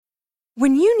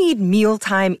When you need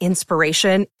mealtime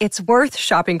inspiration, it's worth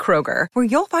shopping Kroger, where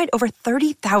you'll find over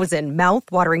 30,000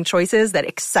 mouth-watering choices that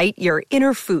excite your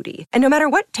inner foodie. And no matter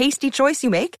what tasty choice you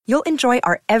make, you'll enjoy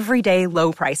our everyday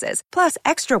low prices, plus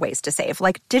extra ways to save,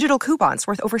 like digital coupons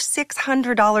worth over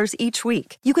 $600 each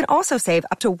week. You can also save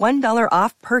up to $1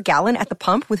 off per gallon at the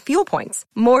pump with fuel points.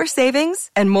 More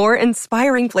savings and more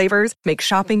inspiring flavors make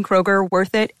shopping Kroger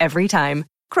worth it every time.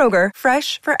 Kroger,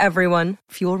 fresh for everyone.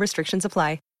 Fuel restrictions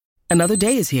apply. Another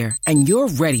day is here, and you're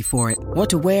ready for it. What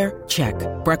to wear? Check.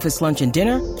 Breakfast, lunch, and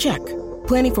dinner? Check.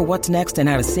 Planning for what's next and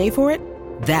how to save for it?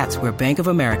 That's where Bank of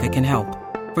America can help.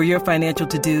 For your financial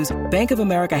to-dos, Bank of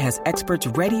America has experts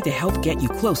ready to help get you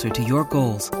closer to your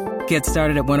goals. Get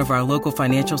started at one of our local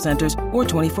financial centers or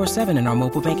 24/7 in our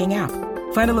mobile banking app.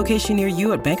 Find a location near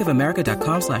you at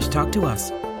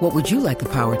bankofamerica.com/talktous. What would you like the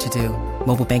power to do?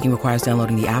 Mobile banking requires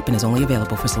downloading the app and is only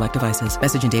available for select devices.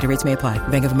 Message and data rates may apply.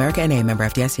 Bank of America N.A., member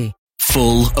FDIC.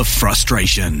 Full of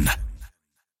frustration.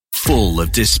 Full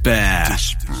of despair.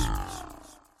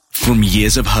 From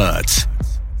years of hurt,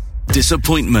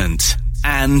 disappointment,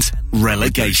 and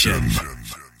relegation.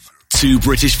 Two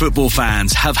British football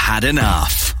fans have had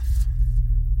enough.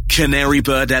 Canary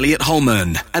bird Elliot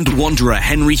Holman and Wanderer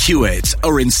Henry Hewitt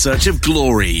are in search of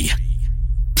glory,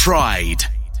 pride,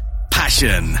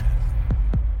 passion,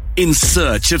 in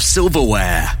search of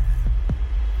silverware.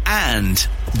 And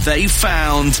they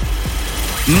found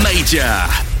Major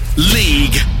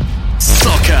League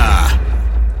Soccer.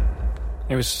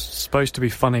 It was supposed to be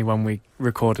funny when we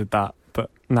recorded that,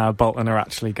 but now Bolton are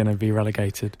actually going to be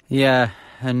relegated. Yeah,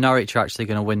 and Norwich are actually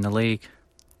going to win the league.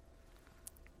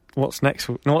 What's next?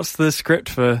 What's the script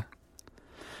for a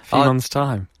few months'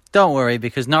 time? Don't worry,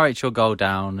 because Norwich will go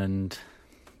down and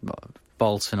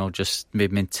Bolton will just be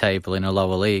mid-table in a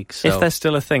lower league. So. If they're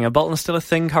still a thing. Are Bolton still a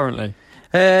thing currently?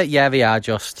 Yeah, they are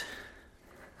just.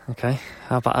 Okay.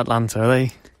 How about Atlanta? Are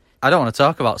they? I don't want to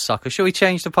talk about soccer. Shall we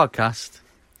change the podcast?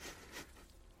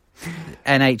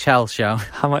 NHL show.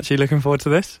 How much are you looking forward to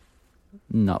this?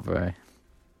 Not very.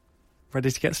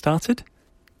 Ready to get started?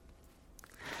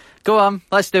 Go on,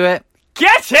 let's do it.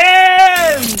 Get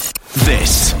in!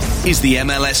 This is the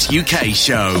MLS UK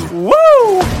show.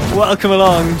 Woo! Welcome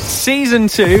along. Season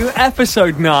 2,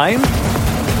 Episode 9.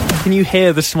 Can you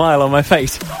hear the smile on my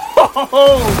face?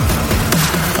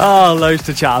 Oh, loads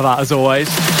to chat about as always.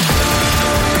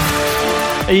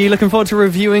 Are you looking forward to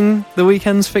reviewing the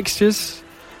weekend's fixtures?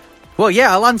 Well,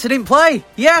 yeah, Atlanta didn't play.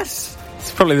 Yes!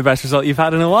 It's probably the best result you've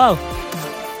had in a while.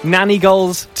 Nanny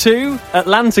goals 2,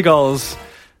 Atlanta goals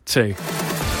 2.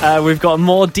 We've got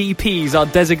more DPs, our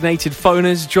designated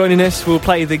phoners, joining us. We'll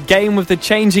play the game with the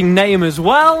changing name as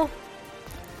well.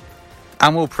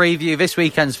 And we'll preview this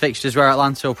weekend's fixtures where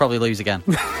Atlanta will probably lose again.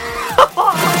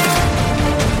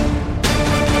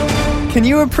 Can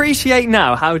you appreciate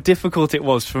now how difficult it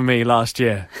was for me last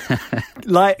year?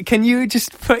 Like, can you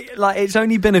just put, like, it's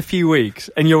only been a few weeks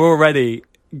and you're already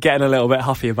getting a little bit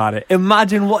huffy about it.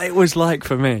 Imagine what it was like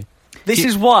for me. This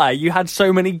is why you had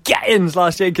so many get-ins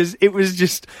last year, because it was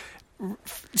just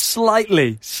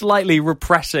slightly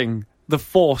repressing the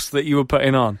force that you were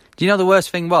putting on. Do you know the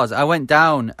worst thing was? I went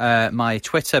down my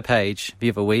Twitter page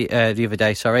the other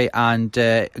day, and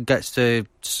gets to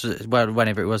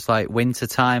whenever it was like winter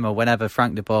time or whenever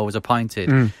Frank de Boer was appointed,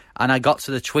 and I got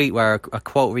to the tweet where a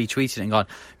quote retweeted it and gone,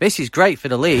 "This is great for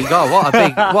the league. Oh, what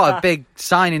a big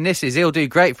signing this is. He'll do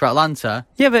great for Atlanta."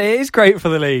 Yeah, but it is great for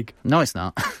the league. No, it's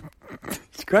not.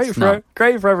 It's great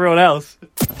for everyone else.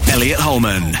 Elliot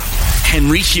Holman,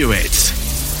 Henry Hewitt,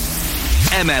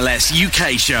 MLS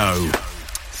UK show.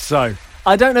 So,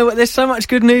 I don't know, there's so much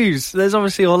good news. There's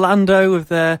obviously Orlando with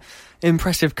their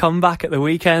impressive comeback at the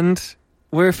weekend.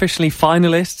 We're officially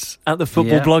finalists at the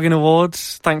Football Blogging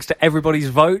Awards, thanks to everybody's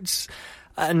votes.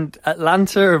 And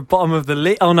Atlanta are bottom of the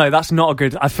league. Oh no, that's not a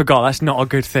good... I forgot, that's not a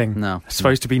good thing. No. It's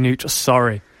supposed to be neutral.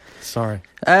 Sorry.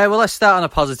 Well, let's start on a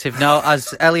positive note.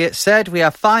 As Elliot said, we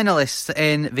are finalists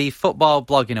in the Football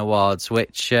Blogging Awards,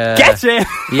 which... Get it!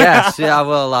 Yes, I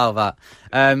will allow that.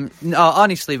 No,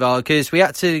 honestly, though, because we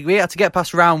had to get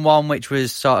past round one, which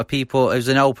was sort of people... It was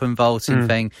an open voting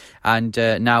thing, and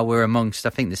now we're amongst,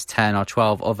 I think there's 10 or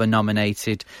 12 other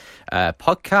nominated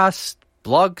podcasts,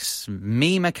 blogs,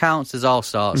 meme accounts, there's all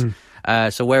sorts.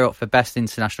 So we're up for Best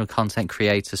International Content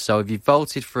Creator. So if you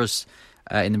voted for us...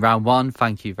 in round one,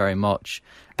 thank you very much.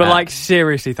 But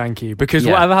seriously, thank you, because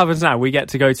whatever happens now, we get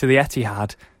to go to the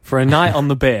Etihad for a night on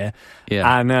the beer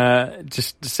and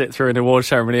just sit through an award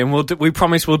ceremony, and we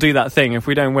promise we'll do that thing. If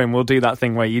we don't win, we'll do that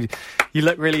thing where you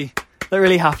look really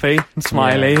happy and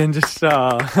smiley and just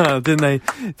didn't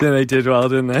they did well,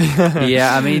 didn't they?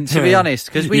 Yeah, I mean, to be honest,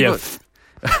 because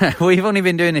we've only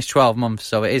been doing this 12 months,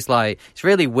 so it is like, it's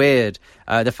really weird,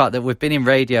 the fact that we've been in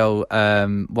radio,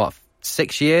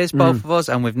 6 years, both of us,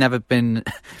 and we've never been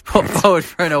put forward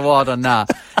for an award on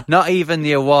that. Not even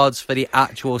the awards for the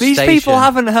actual These station. people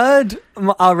haven't heard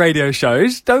our radio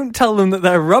shows. Don't tell them that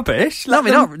they're rubbish.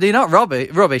 They're not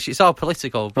rubbish. It's all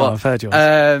political. But, I've heard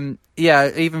yours.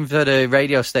 yeah, even for the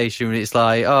radio station, it's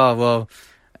like, oh, well,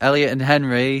 Elliot and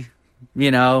Henry,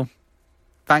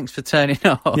 thanks for turning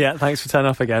off. Yeah, thanks for turning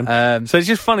off again. So it's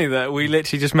just funny that we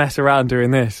literally just mess around doing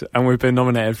this and we've been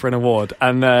nominated for an award.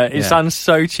 And it sounds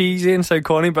so cheesy and so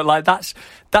corny, but like that's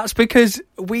because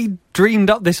we dreamed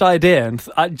up this idea and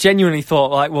I genuinely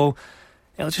thought like, well,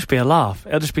 it'll just be a laugh.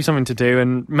 It'll just be something to do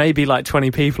and maybe like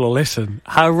 20 people will listen.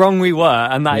 How wrong we were,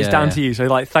 and that is down to you. So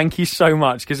like, thank you so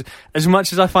much, because as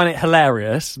much as I find it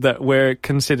hilarious that we're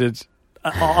considered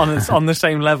on the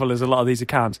same level as a lot of these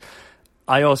accounts,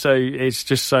 it's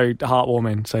just so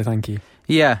heartwarming, so thank you.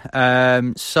 Yeah,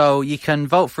 so you can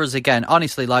vote for us again.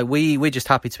 Honestly, like, we're just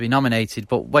happy to be nominated,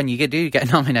 but when you do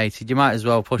get nominated, you might as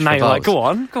well push for votes. Like, go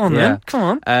on then,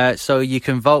 come on. So you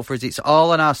can vote for us. It's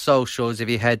all on our socials. If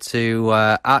you head to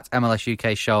at MLS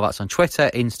UK Show, that's on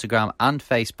Twitter, Instagram and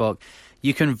Facebook.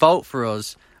 You can vote for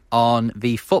us on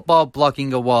the Football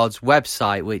Blogging Awards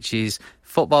website, which is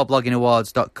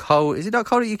footballbloggingawards.co. Is it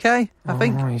 .co.uk, I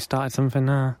think? Oh, you started something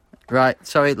now. Right,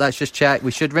 sorry, let's just check.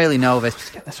 We should really know this.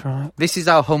 Let's get this right. This is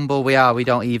how humble we are. We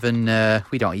don't even know.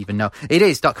 It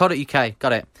is .co.uk.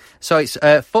 Got it. So it's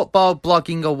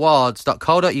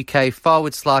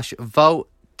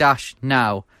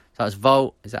footballbloggingawards.co.uk/vote-now. So that's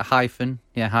vote. Is it a hyphen?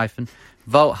 Yeah, hyphen.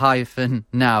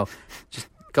 Vote-now. Just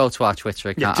go to our Twitter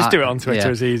account. Yeah, just do it on Twitter.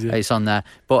 It's easy. It's on there.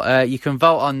 But you can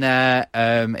vote on there.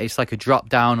 It's like a drop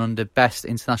down under Best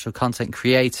International Content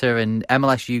Creator, and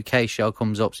MLS UK Show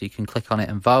comes up, so you can click on it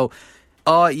and vote.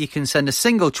 Or you can send a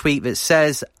single tweet that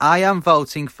says, I am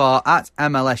voting for at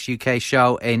MLS UK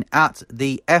Show in at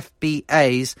the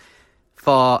FBAs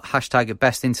for hashtag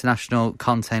Best International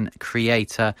Content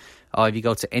Creator. Or if you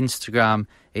go to Instagram,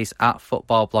 it's at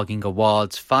Football Blogging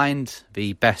Awards. Find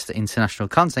the Best International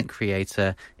Content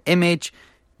Creator image.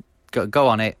 Go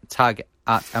on it. Tag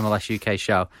at MLS UK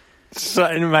Show. So,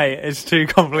 mate, it's too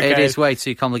complicated. It is way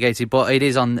too complicated, but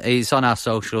it's on our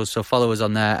socials, so follow us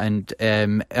on there. And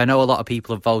I know a lot of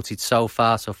people have voted so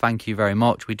far, so thank you very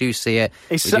much. We do see it.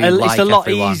 It's a lot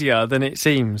easier than it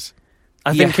seems.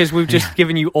 I think because we've just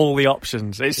given you all the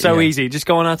options. It's so easy. Just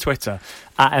go on our Twitter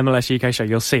at MLS UK Show.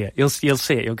 You'll see it. You'll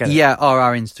see it. You'll get it. Yeah, or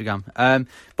our Instagram.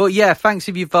 But yeah, thanks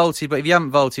if you voted. But if you haven't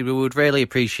voted, we would really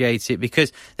appreciate it,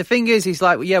 because the thing is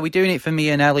like, we're doing it for me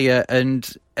and Elliot,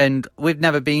 and we've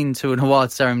never been to an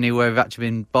award ceremony where we've actually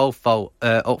been both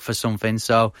up for something.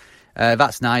 So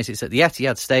that's nice. It's at the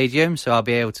Etihad Stadium, so I'll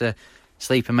be able to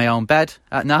sleep in my own bed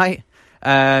at night.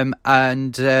 And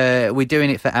we're doing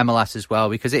it for MLS as well,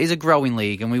 because it is a growing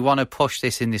league and we want to push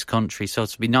this in this country. So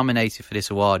to be nominated for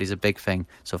this award is a big thing.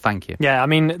 So thank you. Yeah, I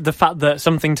mean, the fact that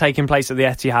something taking place at the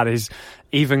Etihad is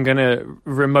even going to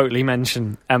remotely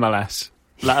mention MLS,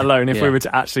 let alone if we were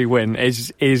to actually win,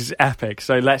 is epic.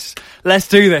 So let's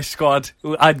do this, squad.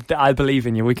 I believe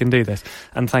in you. We can do this.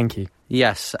 And thank you.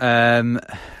 Yes. Right,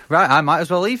 I might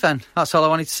as well leave then. That's all I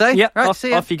wanted to say. Yeah, right,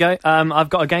 off you go. I've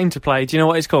got a game to play. Do you know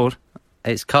what it's called?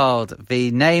 It's called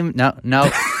the name. No.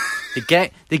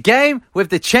 the game with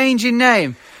the changing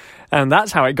name. And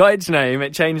that's how it got its name.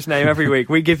 It changed name every week.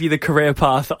 We give you the career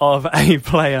path of a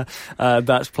player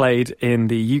that's played in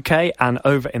the UK and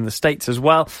over in the States as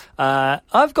well.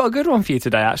 I've got a good one for you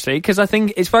today, actually, because I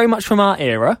think it's very much from our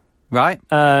era. Right.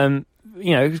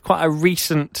 Quite a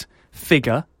recent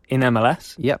figure in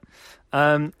MLS. Yep.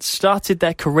 Started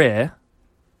their career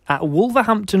at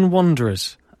Wolverhampton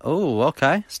Wanderers. Oh,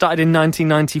 okay. Started in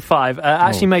 1995.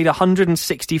 Actually made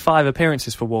 165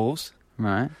 appearances for Wolves.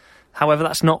 Right. However,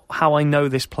 that's not how I know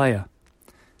this player.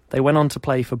 They went on to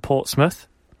play for Portsmouth,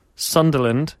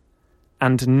 Sunderland,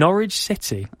 and Norwich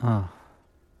City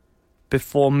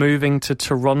before moving to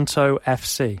Toronto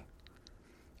FC.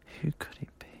 Who could it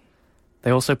be?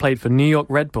 They also played for New York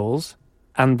Red Bulls,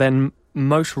 and then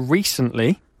most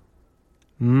recently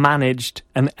managed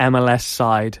an MLS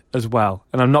side as well.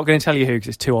 And I'm not going to tell you who because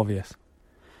it's too obvious.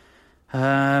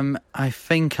 I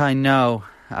think I know.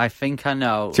 Do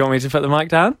you want me to put the mic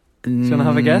down? Do you want to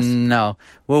have a guess? No.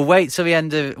 We'll wait till the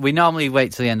end of... We normally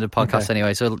wait till the end of the podcast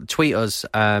anyway, so tweet us.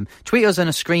 Tweet us in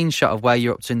a screenshot of where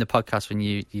you're up to in the podcast when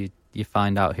you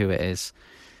find out who it is.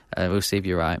 We'll see if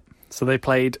you're right. So they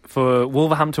played for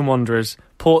Wolverhampton Wanderers,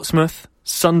 Portsmouth,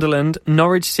 Sunderland,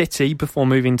 Norwich City before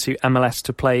moving to MLS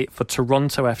to play for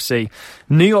Toronto FC.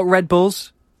 New York Red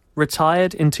Bulls,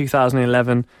 retired in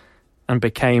 2011 and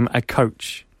became a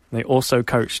coach They also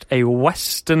coached a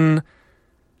Western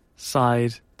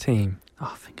side team.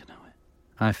 Oh, I think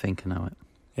I know it.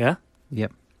 Yeah?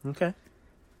 Yep. Okay.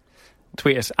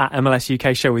 Tweet us at MLS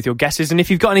UK Show with your guesses. And if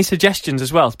you've got any suggestions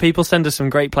as well, people send us some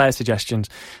great player suggestions.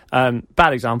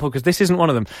 Bad example, because this isn't one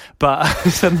of them. But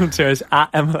send them to us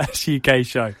at MLS UK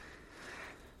Show.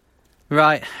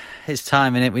 Right. It's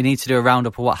time, innit? We need to do a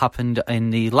roundup of what happened in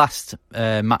the last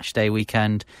match day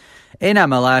weekend in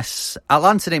MLS.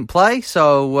 Atlanta didn't play,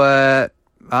 so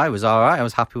I was all right. I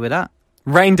was happy with that.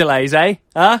 Rain delays, eh?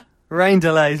 Huh? Rain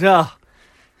delays. Oh.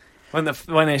 When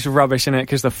it's rubbish, innit?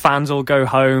 Because the fans all go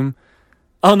home.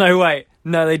 Oh, no, wait.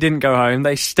 No, they didn't go home.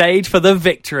 They stayed for the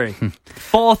victory.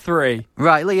 4-3.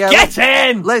 Right, yeah. Get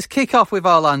in! Let's kick off with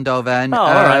Orlando then. Oh,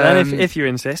 all right then, if you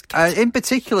insist. In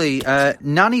particular,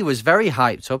 Nani was very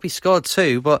hyped up. He scored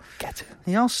 2, but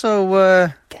he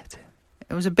also...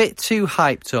 It was a bit too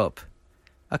hyped up.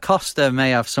 Acosta may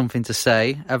have something to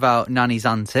say about Nani's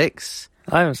antics.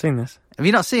 I haven't seen this. Have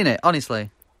you not seen it,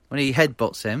 honestly? When he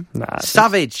headbutts him? Nah.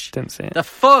 Savage. Didn't see it. The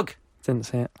fug. Didn't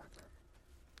see it.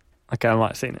 Okay, I might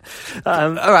have seen it.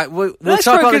 All right, we'll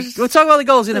talk about the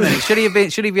goals in a minute. Should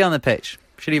he be on the pitch?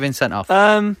 Should he have been sent off?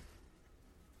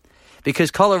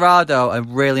 Because Colorado are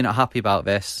really not happy about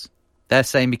this. They're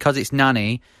saying because it's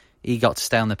Nani, he got to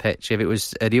stay on the pitch. If it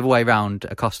was the other way round,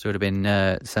 Acosta would have been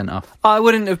sent off. I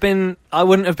wouldn't have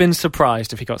been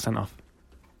surprised if he got sent off.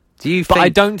 Do you? But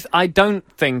I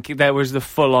don't think there was the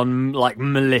full on like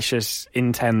malicious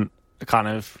intent kind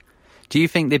of. Do you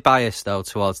think they're biased though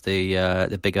towards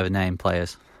the bigger name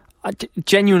players? I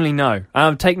genuinely no.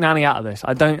 Take Nani out of this.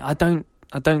 I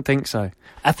don't think so.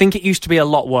 I think it used to be a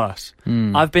lot worse.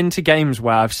 I've been to games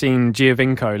where I've seen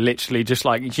Giovinco literally just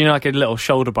like, like a little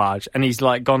shoulder barge, and he's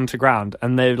like gone to ground,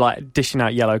 and they're like dishing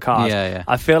out yellow cards. Yeah.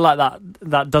 I feel like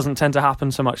that doesn't tend to happen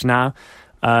so much now.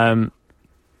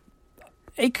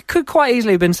 It could quite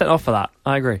easily have been sent off for that.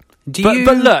 I agree.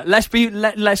 But look,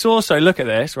 let's also look at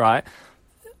this, right?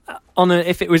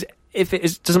 If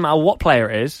it doesn't matter what player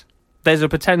it is, there's a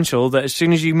potential that as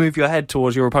soon as you move your head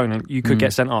towards your opponent, you could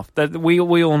get sent off. We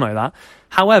all know that.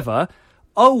 However,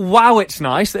 oh wow, it's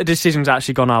nice that a decision's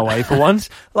actually gone our way for once.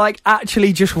 Like,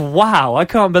 actually, just wow, I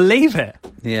can't believe it.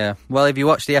 Yeah. Well, if you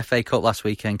watched the FA Cup last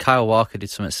weekend, Kyle Walker did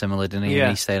something similar, didn't he? Yeah.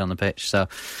 And he stayed on the pitch. So,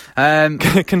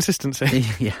 consistency.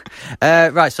 Yeah.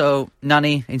 Right. So,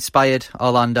 Nani inspired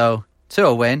Orlando to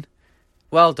a win.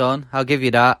 Well done. I'll give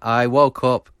you that. I woke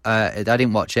up. I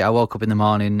didn't watch it. I woke up in the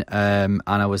morning and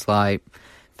I was like,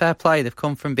 fair play. They've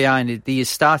come from behind. You're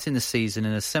starting the season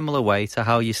in a similar way to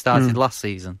how you started last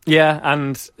season. Yeah,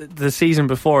 and the season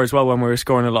before as well, when we were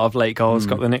scoring a lot of late goals,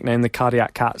 got the nickname the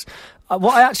Cardiac Cats.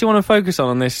 What I actually want to focus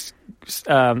on this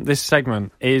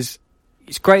segment is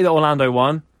it's great that Orlando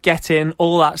won, get in,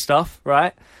 all that stuff,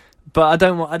 right? But I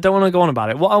don't want to go on about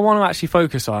it. What I want to actually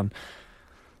focus on,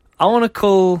 I want to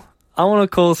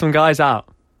call some guys out.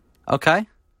 Okay.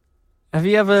 Have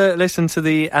you ever listened to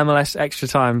the MLS Extra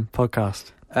Time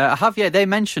podcast? I have, yeah. They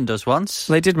mentioned us once.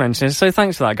 They did mention it, so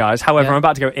thanks for that, guys. However, I'm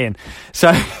about to go in.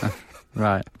 So,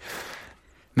 right.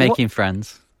 Making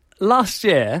friends. Last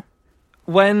year,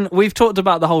 when we've talked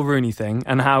about the whole Rooney thing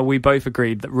and how we both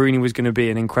agreed that Rooney was going to be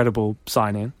an incredible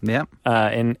signing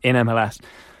in MLS.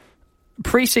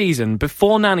 Pre-season,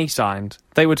 before Nani signed,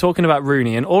 they were talking about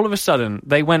Rooney, and all of a sudden,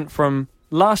 they went from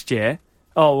last year...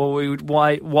 Oh, well,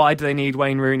 why do they need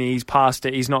Wayne Rooney? He's past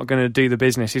it. He's not going to do the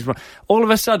business. All of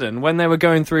a sudden, when they were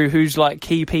going through who's like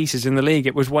key pieces in the league,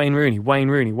 it was Wayne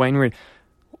Rooney.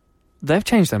 They've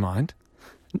changed their mind.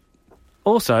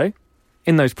 Also,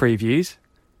 in those previews,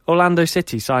 Orlando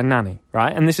City signed Nani,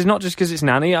 right? And this is not just because it's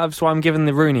Nani, that's why I'm giving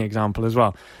the Rooney example as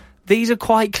well. These are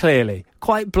quite clearly,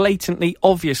 quite blatantly,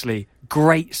 obviously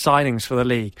great signings for the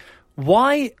league.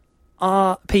 Why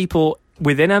are people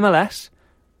within MLS...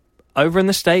 over in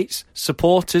the States,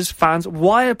 supporters, fans,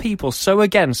 why are people so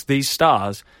against these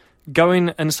stars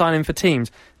going and signing for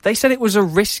teams? They said it was a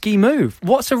risky move.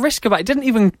 What's a risk about it?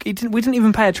 We didn't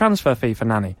even pay a transfer fee for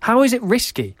Nani. How is it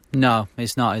risky? No,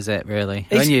 it's not, is it, really?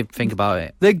 When you think about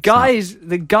it. The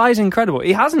guy's incredible.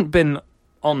 He hasn't been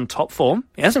on top form.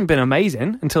 He hasn't been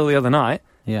amazing until the other night.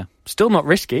 Yeah. Still not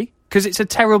risky, because it's a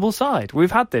terrible side.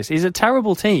 We've had this. He's a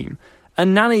terrible team.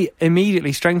 And Nani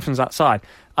immediately strengthens that side.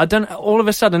 All of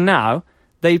a sudden now,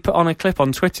 they put on a clip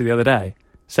on Twitter the other day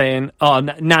saying, "Oh,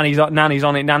 Nani's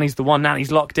on it. Nani's the one.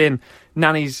 Nani's locked in.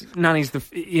 Nani's the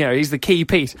he's the key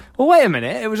piece." Well, wait a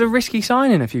minute. It was a risky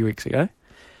signing a few weeks ago.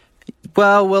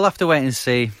 Well, we'll have to wait and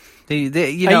see.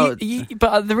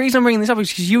 But the reason I'm bringing this up is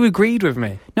because you agreed with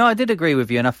me. No, I did agree with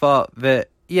you, and I thought that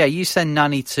you send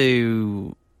Nani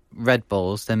to Red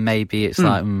Bulls, then maybe it's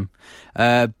like,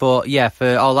 but yeah,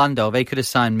 for Orlando, they could have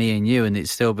signed me and you, and it'd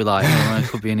still be like, it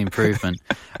could be an improvement.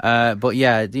 But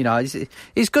yeah, you know,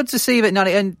 it's good to see that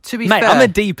Nani. And to be fair, I'm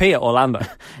a DP at Orlando.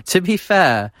 To be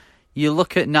fair, you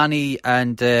look at Nani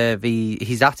and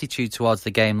his attitude towards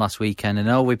the game last weekend,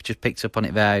 and we've just picked up on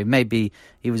it there. Maybe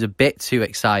he was a bit too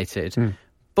excited,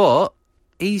 but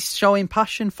he's showing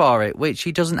passion for it, which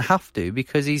he doesn't have to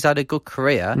because he's had a good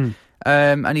career.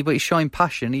 But he's showing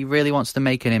passion. He really wants to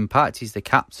make an impact. He's the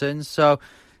captain. So,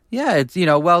 yeah, you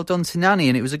know, well done to Nani.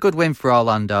 And it was a good win for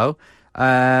Orlando.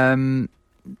 So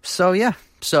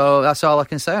that's all I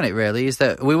can say on it, really, is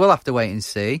that we will have to wait and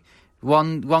see.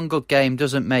 One good game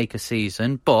doesn't make a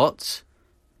season, but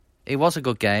it was a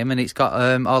good game, and it's got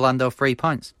Orlando 3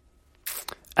 points.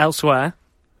 Elsewhere,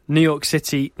 New York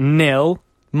City 0,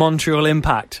 Montreal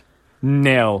Impact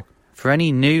 0. For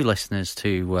any new listeners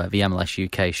to the MLS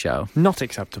UK show... Not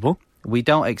acceptable. We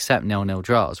don't accept 0-0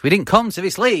 draws. We didn't come to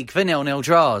this league for 0-0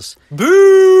 draws.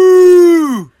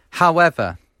 Boo!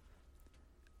 However,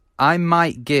 I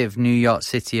might give New York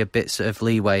City a bit of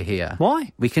leeway here.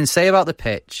 Why? We can say about the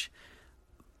pitch,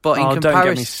 but don't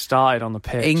get me started on the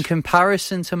pitch. In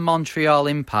comparison to Montreal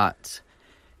Impact,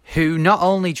 who not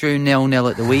only drew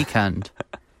 0-0 at the weekend...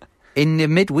 In the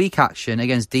midweek action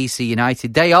against DC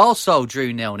United, they also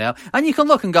drew 0-0. And you can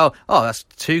look and go, that's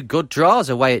 2 good draws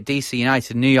away at DC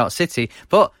United and New York City.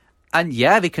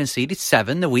 They conceded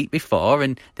 7 the week before,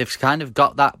 and they've kind of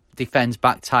got that defence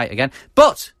back tight again.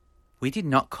 But we did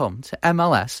not come to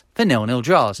MLS for 0-0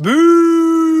 draws.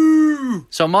 Boo!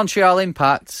 So Montreal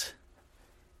Impact,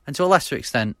 and to a lesser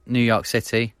extent, New York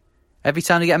City, every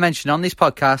time they get mentioned on this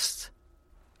podcast,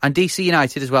 and DC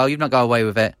United as well, you've not got away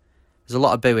with it, there's a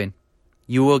lot of booing.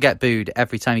 You will get booed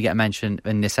every time you get mentioned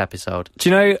in this episode. Do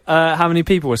you know how many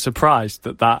people were surprised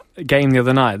that game the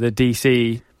other night, the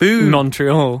DC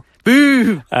Montreal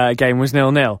game was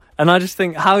 0-0? And I just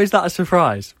think, how is that a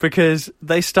surprise? Because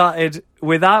they started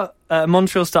without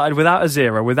Montreal started without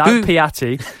Azira, without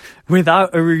Piatti,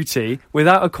 without Urruti,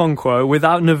 without Okonkwo,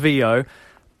 without Navillo,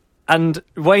 and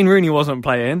Wayne Rooney wasn't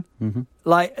playing. Mm-hmm.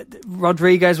 Like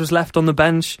Rodriguez was left on the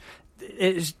bench.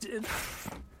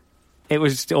 It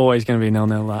was always going to be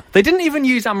 0-0 that. They didn't even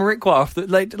use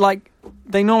Amarikwa. Like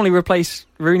they normally replace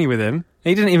Rooney with him.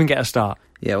 He didn't even get a start.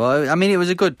 Yeah, well, I mean, it was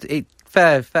a good,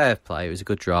 fair play. It was a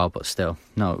good draw, but still,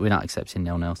 no, we're not accepting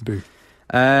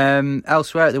 0-0.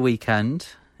 Elsewhere at the weekend,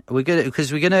 we're going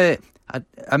to.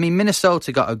 I mean,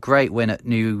 Minnesota got a great win at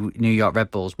New York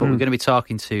Red Bulls, but we're going to be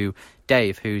talking to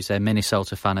Dave, who's a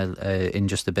Minnesota fan, in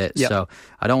just a bit. Yep. So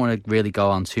I don't want to really go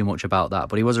on too much about that,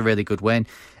 but it was a really good win.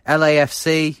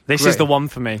 LAFC. This is the one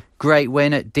for me. Great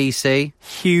win at DC.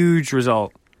 Huge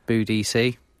result. Boo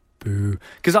DC. Boo.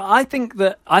 Because I think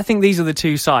these are the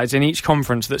two sides in each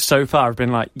conference that so far have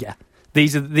been like, yeah,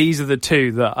 these are the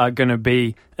two that are going to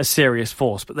be a serious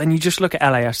force. But then you just look at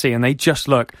LAFC and they just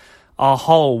look a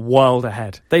whole world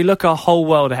ahead. They look a whole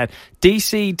world ahead.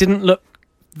 DC didn't look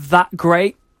that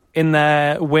great in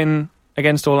their win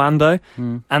against Orlando,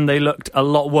 and they looked a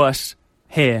lot worse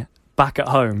here, back at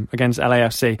home, against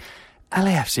LAFC.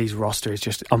 LAFC's roster is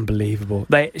just unbelievable.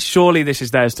 Surely this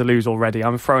is theirs to lose already.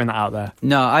 I'm throwing that out there.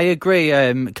 No, I agree.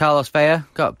 Carlos Vela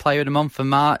got Player of the Month for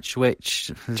March,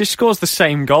 which... just scores the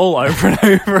same goal over and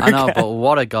over again. I know, but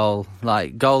what a goal.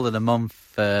 Like, goal of the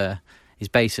month is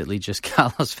basically just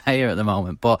Carlos Vela at the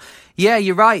moment. But, yeah,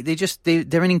 you're right.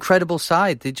 They're an incredible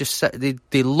side.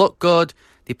 They look good.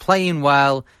 They're playing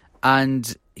well.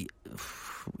 And,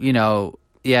 you know,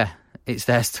 yeah, it's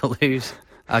theirs to lose.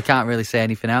 I can't really say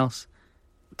anything else.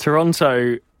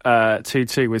 Toronto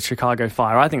 2-2 with Chicago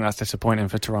Fire. I think that's disappointing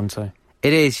for Toronto.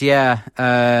 It is, yeah.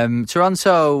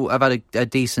 Toronto have had a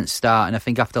decent start, and I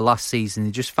think after last season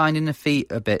they're just finding their feet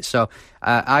a bit. So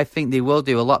I think they will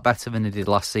do a lot better than they did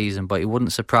last season, but it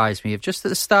wouldn't surprise me if just at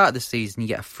the start of the season you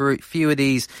get a few of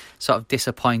these sort of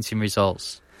disappointing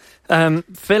results.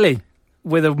 Philly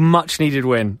with a much-needed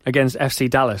win against FC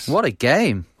Dallas. What a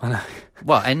game. I know.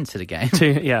 Well, end to the game.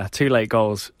 Two late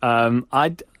goals.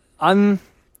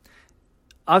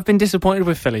 I've been disappointed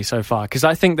with Philly so far because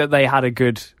I think that they had a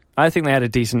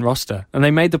decent roster and they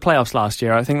made the playoffs last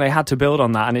year. I think they had to build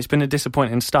on that, and it's been a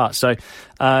disappointing start. So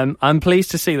I'm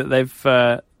pleased to see that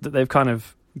they've kind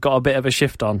of got a bit of a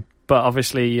shift on, but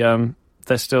obviously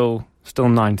they're still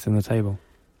ninth in the table.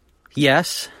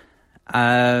 Yes.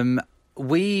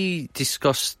 We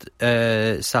discussed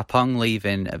Sapong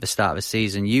leaving at the start of the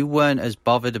season. You weren't as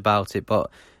bothered about it, but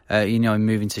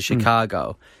moving to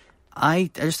Chicago.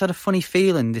 I just had a funny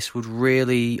feeling this would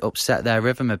really upset their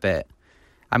rhythm a bit.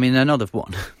 I mean, I know they've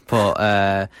won, but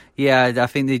I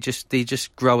think they're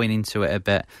just growing into it a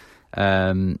bit.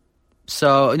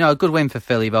 So, a good win for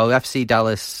Philly, though. FC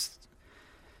Dallas,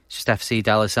 just FC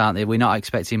Dallas, aren't they? We're not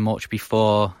expecting much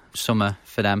before summer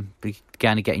for them. We're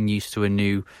kind of getting used to a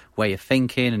new way of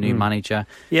thinking, a new manager.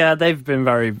 Yeah, they've been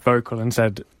very vocal and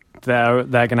said they're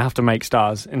going to have to make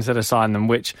stars instead of sign them,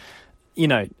 which,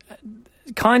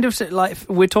 kind of like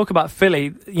we talk about Philly,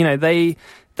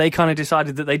 they kind of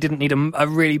decided that they didn't need a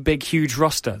really big, huge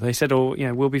roster. They said,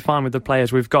 we'll be fine with the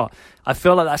players we've got. I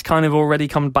feel like that's kind of already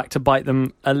come back to bite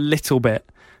them a little bit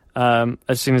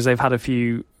as soon as they've had a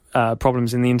few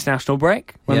problems in the international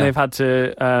break when they've had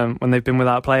to when they've been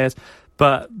without players.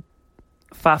 But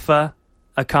Fafa,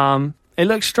 Akam, it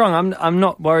looks strong. I'm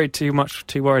not too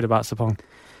worried about Sapong.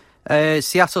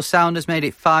 Seattle Sounders made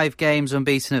it 5 games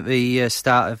unbeaten at the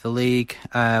start of the league,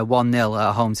 1-0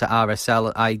 at home to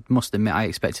RSL. I must admit I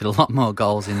expected a lot more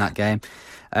goals in that game.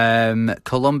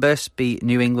 Columbus beat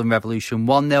New England Revolution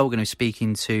 1-0. We're going to be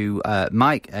speaking to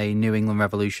Mike, a New England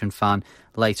Revolution fan,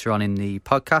 later on in the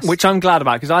podcast. Which I'm glad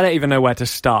about, because I don't even know where to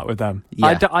start with them.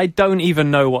 Yeah. I don't even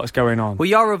know what's going on. Well,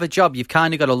 your other job, you've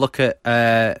kind of got to look at...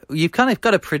 you've kind of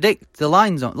got to predict the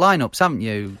lineups, haven't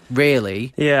you,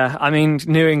 really? Yeah, I mean,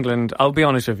 New England, I'll be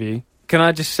honest with you. Can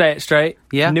I just say it straight?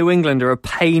 Yeah. New England are a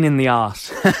pain in the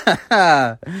arse.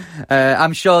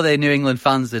 I'm sure the New England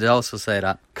fans did also say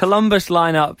that. Columbus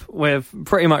line up with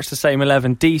pretty much the same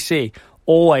 11. DC,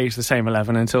 always the same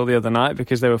 11 until the other night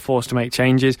because they were forced to make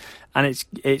changes. And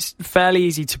it's fairly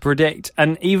easy to predict.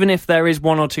 And even if there is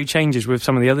 1 or 2 changes with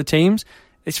some of the other teams,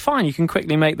 it's fine. You can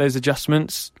quickly make those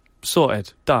adjustments.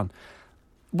 Sorted. Done.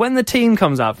 When the team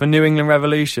comes out for New England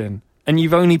Revolution and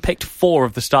you've only picked 4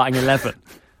 of the starting 11...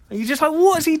 You're just like,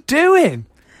 what is he doing?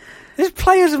 There's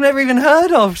players I've never even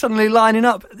heard of suddenly lining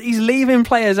up. He's leaving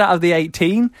players out of the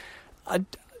 18.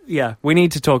 We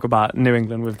need to talk about New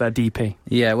England with their DP.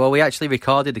 Yeah, well, we actually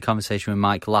recorded the conversation with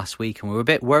Mike last week and we were a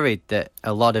bit worried that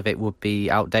a lot of it would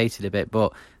be outdated a bit,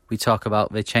 but we talk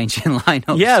about the changing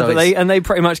lineup. Yeah, so they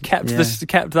pretty much kept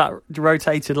that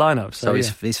rotated lineup. So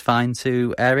it's fine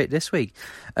to air it this week.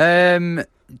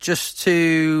 Just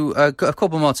to a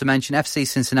couple more to mention. FC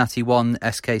Cincinnati 1,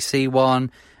 SKC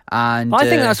 1, and I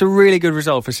think that's a really good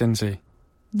result for Cincy.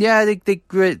 Yeah, I think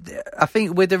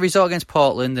with the result against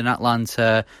Portland and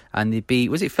Atlanta, and they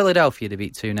beat, was it Philadelphia? They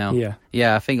beat 2-0.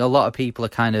 Yeah. I think a lot of people are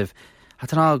kind of, I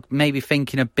don't know, maybe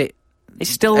thinking a bit. It's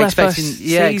still their first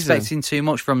season. Expecting too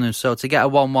much from them. So to get a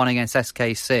 1-1 against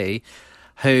SKC,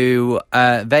 who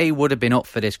they would have been up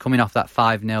for this, coming off that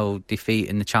 5-0 defeat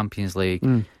in the Champions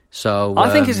League. So I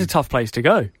think it's a tough place to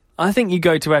go. I think you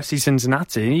go to FC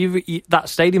Cincinnati, that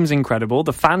stadium's incredible,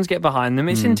 the fans get behind them,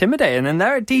 it's intimidating, and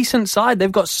they're a decent side. They've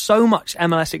got so much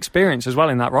MLS experience as well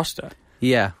in that roster.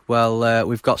 Yeah, well,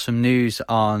 we've got some news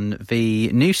on the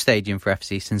new stadium for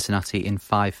FC Cincinnati in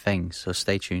 5 things, so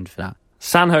stay tuned for that.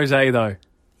 San Jose, though.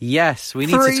 Yes, we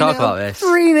need to talk about this.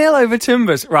 3-0 over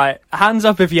Timbers. Right, hands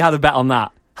up if you had a bet on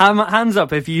that. Hands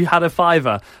up if you had a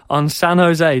 $5 on San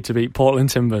Jose to beat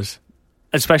Portland Timbers.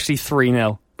 Especially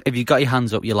 3-0. If you got your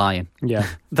hands up, you're lying. Yeah.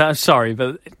 Sorry,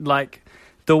 but like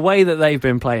the way that they've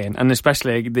been playing, and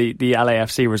especially the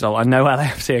LAFC result, I know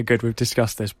LAFC are good, we've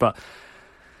discussed this, but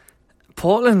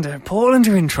Portland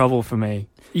are in trouble for me.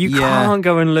 You can't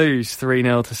go and lose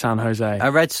 3-0 to San Jose. I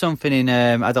read something in,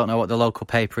 I don't know what the local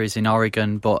paper is in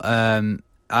Oregon, but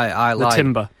I The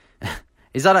Timber.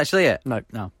 Is that actually it? No.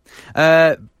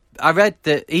 I read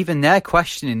that even they're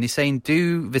questioning, they're saying,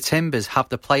 do the Timbers have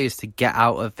the players to get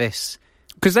out of this?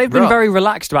 Because they've been very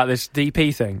relaxed about this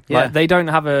DP thing. Yeah. Like, they don't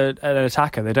have an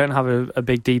attacker. They don't have a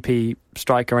big DP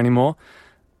striker anymore.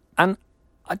 And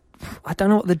I don't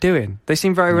know what they're doing. They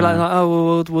seem very relaxed.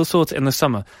 Like, we'll sort it in the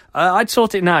summer. I'd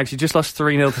sort it now because you just lost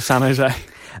 3-0 to San Jose.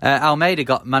 Almeida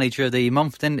got manager of the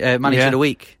month, manager of the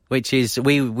week, which is,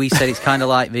 we said it's kind of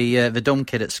like the dumb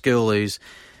kid at school who's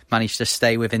managed to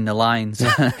stay within the lines.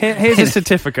 Here's a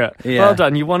certificate. Yeah. Well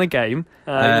done, you won a game.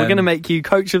 We're going to make you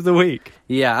coach of the week.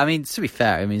 Yeah, I mean, to be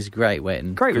fair, I mean, it's a great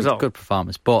win. Great result. Good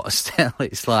performance. But still,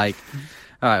 it's like,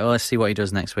 all right, well, let's see what he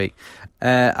does next week.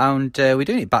 And we're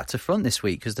doing it back to front this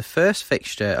week because the first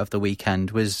fixture of the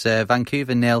weekend was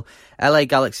Vancouver 0, LA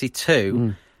Galaxy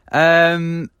 2.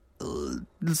 Zlatan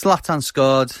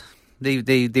scored.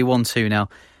 They won 2-0.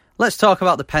 Let's talk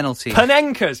about the penalty.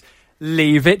 Panenkas!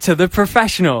 Leave it to the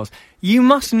professionals. You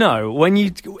must know when you...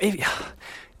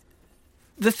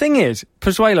 The thing is,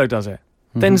 Pozuelo does it.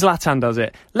 Then Zlatan does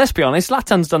it. Let's be honest,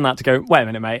 Zlatan's done that to go, wait a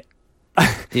minute, mate.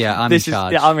 Yeah, I'm in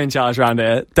charge. I'm in charge around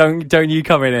here. Don't you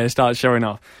come in here and start showing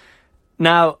off.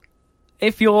 Now,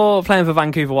 if you're playing for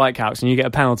Vancouver Whitecaps and you get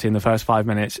a penalty in the first 5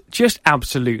 minutes, just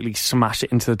absolutely smash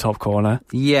it into the top corner.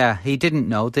 Yeah, he didn't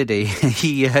know, did he?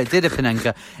 He did a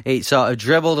Panenka. It sort of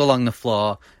dribbled along the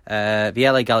floor. The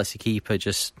LA Galaxy keeper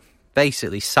just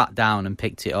basically sat down and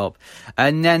picked it up.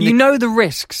 And then you know the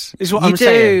risks, is what I'm saying.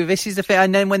 saying. You do. This is the thing.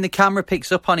 And then when the camera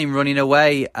picks up on him running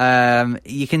away,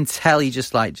 you can tell he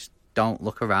just don't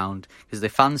look around, because the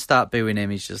fans start booing him.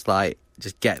 He's just like,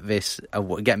 just get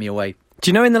me away. Do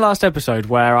you know in the last episode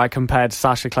where I compared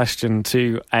Sasha Kljestan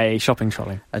to a shopping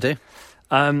trolley? I do.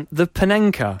 The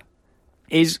Panenka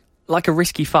is like a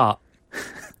risky fart.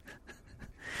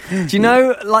 Do you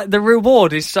know, like, the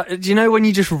reward is... do you know when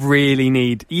you just really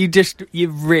need...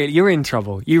 You're in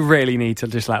trouble. You really need to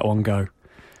just let one go.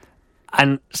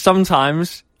 And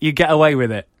sometimes you get away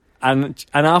with it. And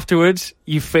afterwards,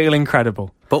 you feel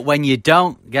incredible. But when you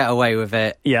don't get away with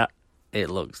it... Yeah. You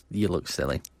look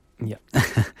silly. Yeah.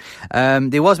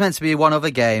 There was meant to be one other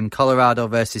game, Colorado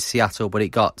versus Seattle, but it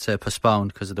got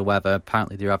postponed because of the weather.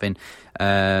 Apparently they're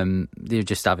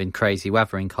just having crazy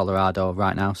weather in Colorado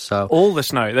right now. So all the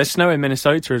snow. There's snow in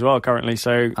Minnesota as well currently,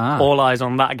 so all eyes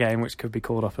on that game, which could be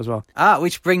called off as well.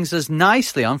 Which brings us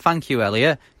nicely on, thank you,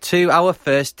 Elliot, to our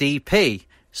first DP.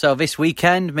 So this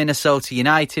weekend, Minnesota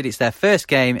United, it's their first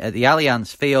game at the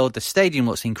Allianz Field. The stadium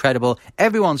looks incredible.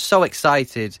 Everyone's so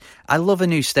excited. I love a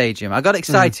new stadium. I got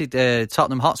excited,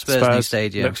 Tottenham Hotspur's new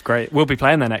stadium. Looks great. We'll be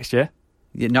playing there next year.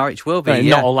 Yeah, Norwich will be,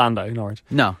 Not Orlando, Norwich.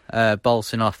 No,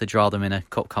 Bolton will have to draw them in a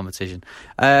cup competition.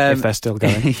 If they're still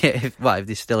going. If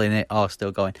they're still in it or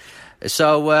still going.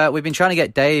 So we've been trying to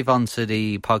get Dave onto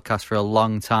the podcast for a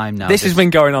long time now. This has been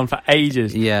going on for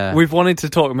ages. Yeah. We've wanted to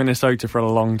talk Minnesota for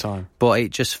a long time. But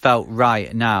it just felt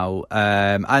right now.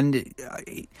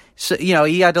 So,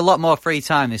 he had a lot more free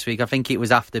time this week. I think it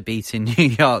was after beating New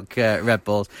York Red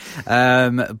Bulls.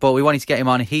 But we wanted to get him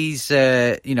on. He's,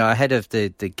 ahead of the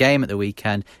game at the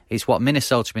weekend. It's what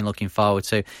Minnesota have been looking forward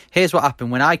to. Here's what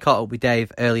happened when I caught up with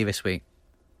Dave earlier this week.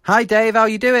 Hi, Dave. How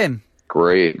you doing?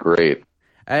 Great.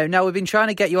 Now, we've been trying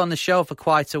to get you on the show for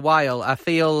quite a while. I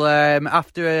feel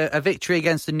after a victory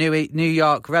against the New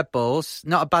York Red Bulls,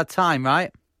 not a bad time,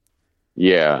 right?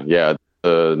 Yeah.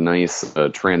 A nice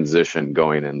transition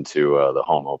going into the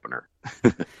home opener.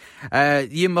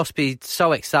 You must be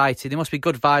so excited. There must be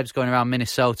good vibes going around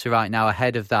Minnesota right now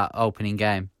ahead of that opening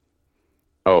game.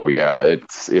 Oh, yeah.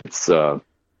 It's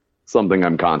something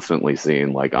I'm constantly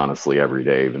seeing, like, honestly, every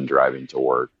day, even driving to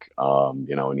work, and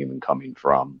even coming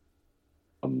from.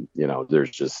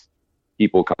 There's just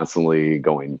people constantly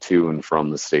going to and from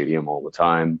the stadium all the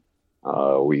time.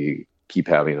 We keep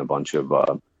having a bunch of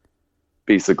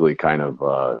basically kind of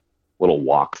little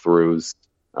walkthroughs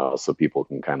so people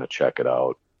can kind of check it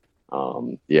out.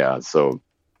 So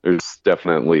there's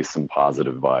definitely some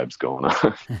positive vibes going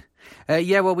on.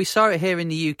 Well, we saw it here in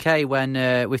the UK when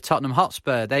with Tottenham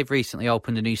Hotspur. They've recently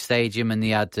opened a new stadium and they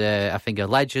had, I think, a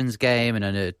Legends game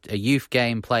and a youth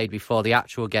game played before the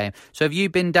actual game. So have you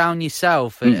been down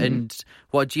yourself and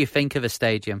what do you think of the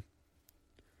stadium?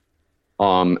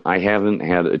 I haven't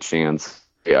had a chance.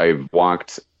 I've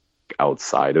walked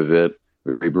outside of it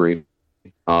very briefly.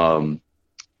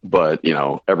 But,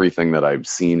 everything that I've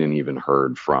seen and even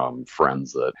heard from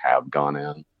friends that have gone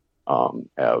in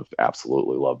have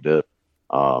absolutely loved it.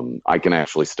 I can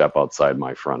actually step outside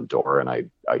my front door and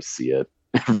I see it.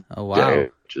 Oh, wow.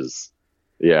 Which is,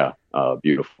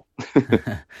 beautiful.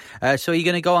 So are you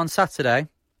going to go on Saturday?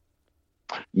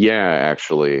 Yeah,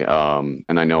 actually. And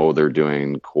I know they're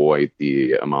doing quite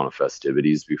the amount of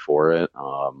festivities before it.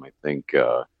 I think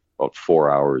about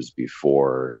 4 hours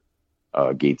before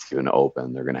gates even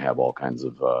open, they're going to have all kinds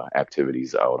of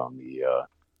activities out on the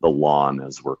lawn,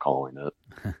 as we're calling it.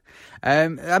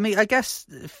 I guess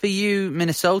for you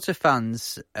Minnesota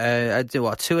fans,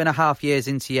 2.5 years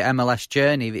into your MLS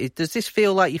journey, does this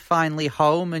feel like you're finally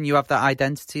home and you have that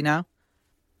identity now?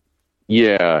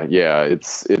 Yeah,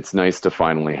 it's nice to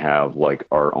finally have like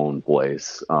our own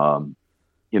place.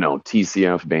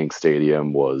 TCF Bank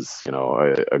Stadium was,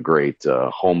 a great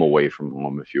home away from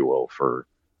home, if you will, for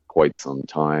quite some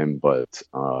time, but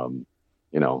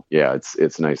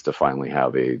it's nice to finally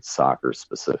have a soccer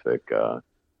specific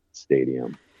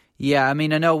stadium. Yeah, I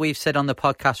mean, I know we've said on the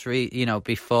podcast,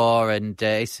 before, and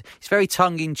it's very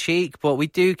tongue-in-cheek, but we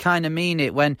do kind of mean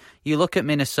it when you look at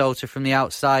Minnesota from the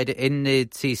outside in the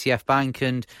TCF Bank,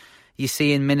 and you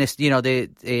see in Minnesota,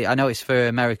 I know it's for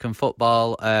American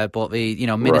football, but the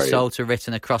Minnesota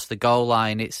written across the goal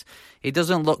line, it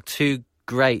doesn't look too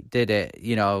great, did it?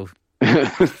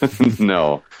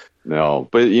 No,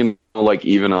 but like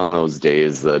even on those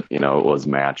days that it was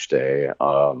match day,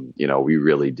 we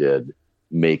really did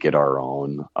make it our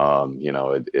own.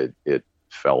 It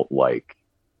felt like,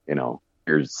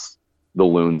 here's the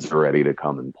Loons are ready to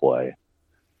come and play.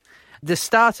 The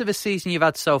start of a season you've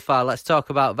had so far, let's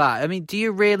talk about that. I mean, do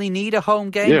you really need a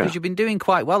home game? Because you've been doing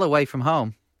quite well away from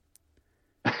home.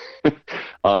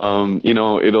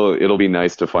 It'll be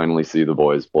nice to finally see the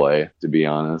boys play, to be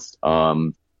honest.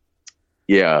 And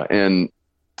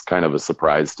it's kind of a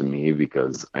surprise to me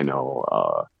because I know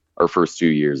our first 2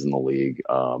 years in the league,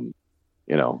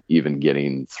 even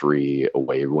getting 3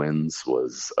 away wins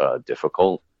was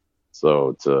difficult.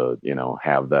 So to,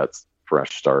 have that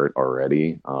fresh start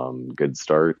already, good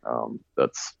start,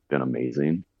 that's been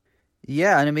amazing.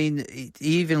 Yeah, and I mean,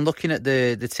 even looking at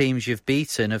the teams you've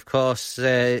beaten, of course,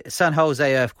 San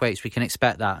Jose Earthquakes, we can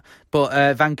expect that.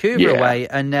 But Vancouver away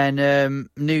and then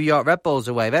New York Red Bulls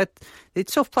away, they're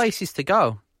tough places to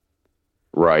go.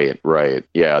 Right.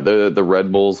 Yeah, the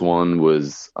Red Bulls one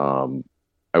was,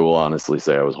 I will honestly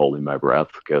say I was holding my breath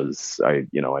because I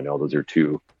know those are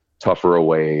 2 tougher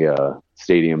away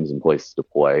stadiums and places to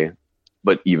play.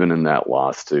 But even in that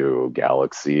loss to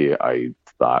Galaxy, I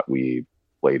thought we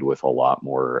played with a lot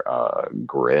more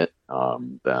grit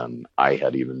than I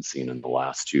had even seen in the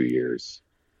last 2 years.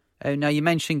 Now, you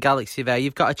mentioned Galaxy there.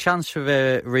 You've got a chance for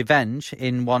revenge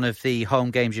in one of the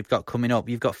home games you've got coming up.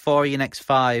 You've got 4 of your next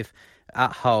 5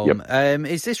 at home. Yep.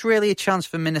 Is this really a chance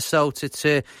for Minnesota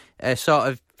to sort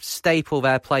of staple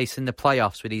their place in the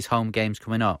playoffs with these home games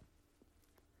coming up?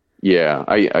 Yeah,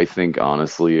 I think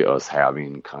honestly us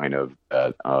having kind of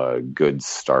that good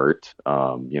start,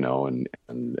 and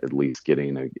at least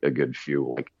getting a good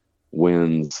few like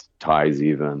wins, ties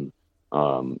even,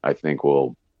 I think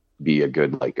will be a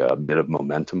good a bit of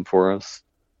momentum for us.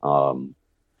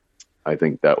 I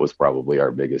think that was probably our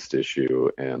biggest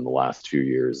issue in the last 2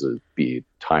 years, is be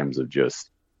times of just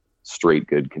straight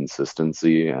good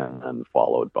consistency and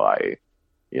followed by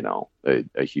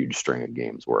a huge string of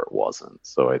games where it wasn't.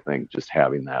 So I think just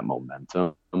having that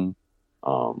momentum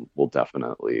will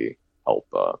definitely help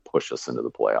push us into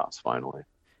the playoffs finally.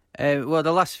 Well,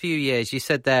 the last few years, you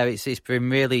said there, it's been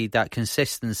really that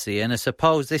consistency. And I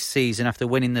suppose this season, after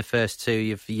winning the first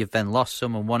 2, you've then lost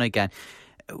some and won again.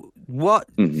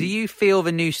 What do you feel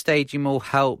the new stadium will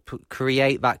help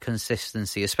create that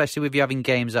consistency, especially with you having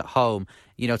games at home,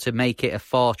 to make it a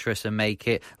fortress and make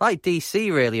it like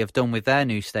DC really have done with their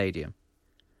new stadium?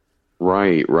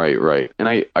 Right. And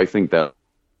I think that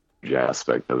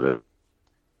aspect of it,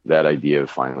 that idea of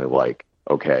finally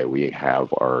okay, we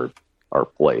have our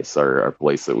place, our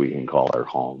place that we can call our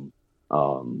home,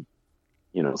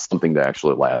 something to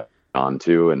actually latch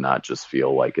onto and not just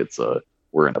feel like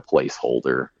we're in a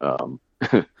placeholder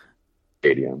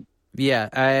stadium. Yeah,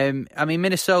 I mean,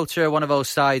 Minnesota are one of those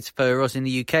sides for us in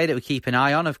the UK that we keep an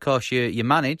eye on. Of course, you're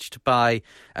managed by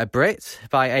a Brit,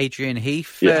 by Adrian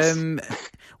Heath. Yes.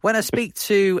 When I speak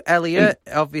to Elliot,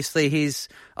 obviously he's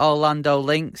Orlando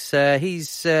Lynx.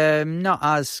 He's not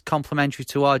as complimentary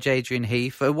towards Adrian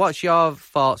Heath. What's your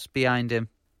thoughts behind him?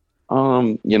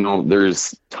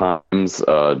 There's times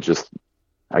just,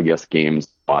 I guess, games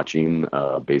watching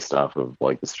based off of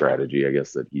the strategy, I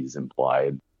guess, that he's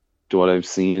implied to what I've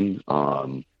seen,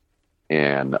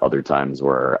 and other times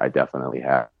where I definitely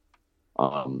have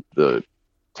the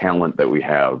talent that we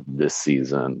have this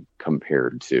season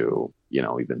compared to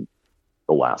even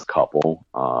the last couple,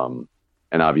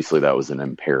 and obviously that was an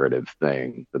imperative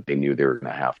thing that they knew they were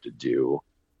going to have to do,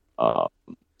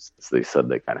 since they said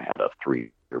they kind of had a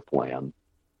 3-year plan.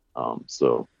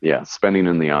 So yeah, spending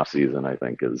in the off season I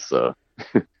think is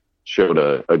showed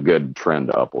a good trend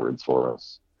upwards for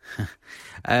us.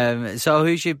 So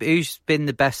who's been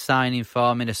the best signing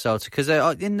for Minnesota? Because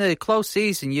in the close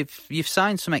season, you've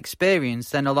signed some experience,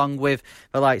 then along with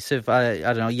the likes of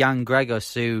Jan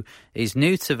Gregos, who is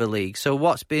new to the league. So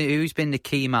who's been the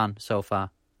key man so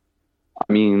far?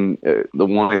 I mean, the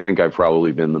one I think I've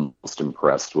probably been the most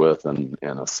impressed with, and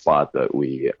in a spot that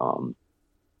we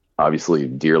obviously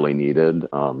dearly needed,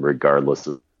 regardless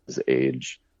of his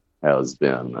age, has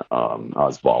been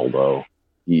Osvaldo.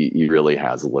 He really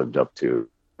has lived up to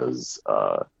his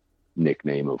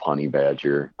nickname of Honey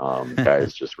Badger. Guy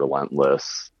is just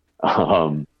relentless.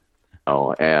 And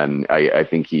I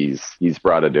think he's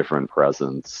brought a different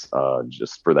presence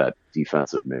just for that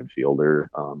defensive midfielder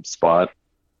spot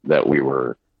that we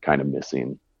were kind of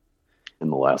missing in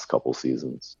the last couple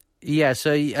seasons. Yeah,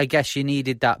 so I guess you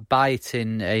needed that bite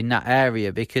in that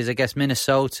area, because I guess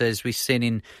Minnesota, as we've seen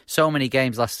in so many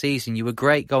games last season, you were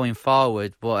great going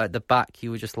forward, but at the back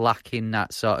you were just lacking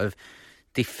that sort of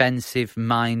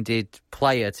defensive-minded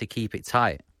player to keep it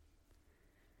tight.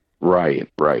 Right.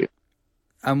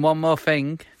 And one more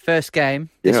thing, first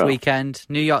game this weekend,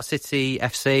 New York City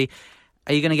FC.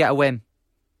 Are you going to get a win?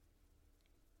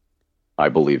 I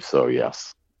believe so,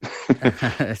 yes.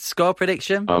 Score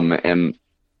prediction? And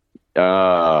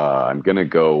I'm going to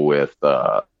go with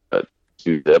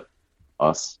 2-0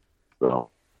 us. So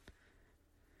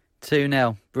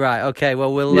 2-0. Right, okay.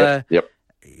 Well, we'll... Yep.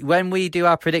 When we do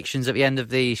our predictions at the end of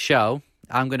the show,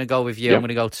 I'm going to go with you. Yep. I'm going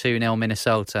to go 2-0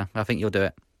 Minnesota. I think you'll do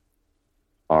it.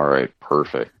 All right,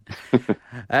 perfect.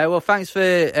 Well, thanks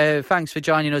for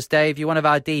joining us, Dave. You're one of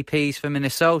our DPs for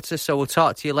Minnesota, so we'll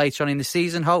talk to you later on in the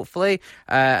season, hopefully,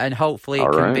 and hopefully it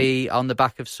can be on the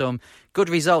back of some good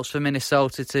results for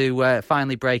Minnesota to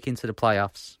finally break into the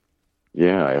playoffs.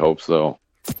 Yeah, I hope so.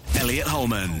 Elliot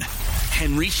Holman,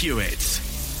 Henry Hewitt,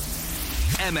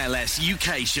 MLS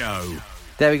UK show.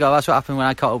 There we go. That's what happened when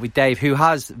I caught up with Dave, who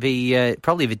has the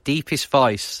probably the deepest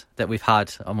voice that we've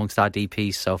had amongst our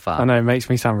DPs so far. I know, it makes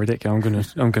me sound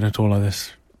ridiculous. I'm gonna talk like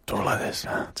this. Talk like this.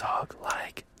 Talk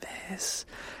like this.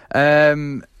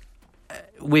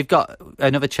 We've got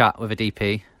another chat with a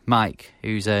DP, Mike,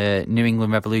 who's a New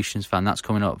England Revolutions fan. That's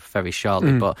coming up very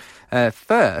shortly. But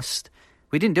first,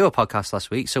 we didn't do a podcast last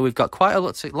week, so we've got quite a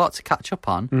lot to catch up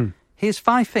on. Here's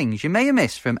 5 things you may have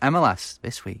missed from MLS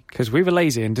this week. Because we were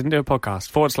lazy and didn't do a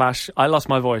podcast. / I lost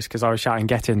my voice because I was shouting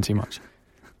 "get in" too much.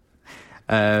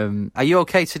 Are you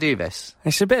okay to do this?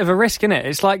 It's a bit of a risk, isn't it?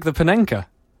 It's like the Panenka.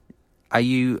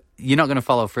 You're not going to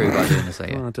follow through by doing this, are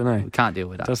you? I don't know. We can't deal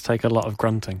with that. It does take a lot of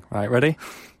grunting. Right, ready?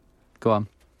 Go on.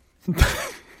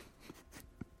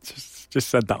 Just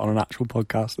said that on an actual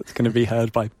podcast that's going to be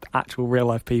heard by actual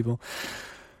real-life people.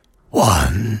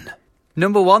 1.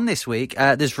 Number 1 this week,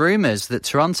 there's rumours that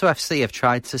Toronto FC have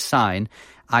tried to sign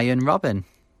Ian Robin.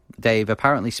 They've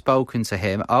apparently spoken to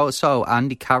him. Also,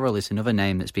 Andy Carroll is another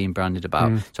name that's being branded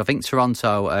about. So I think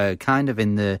Toronto are kind of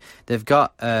in the... They've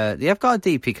got a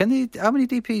DP. How many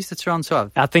DPs do Toronto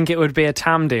have? I think it would be a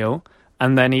TAM deal,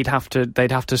 and then they'd have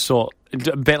to sort...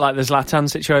 A bit like the Zlatan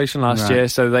situation last year,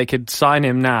 so they could sign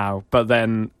him now, but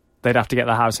then they'd have to get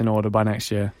the house in order by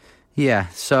next year. Yeah,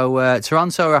 so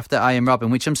Toronto are after Ian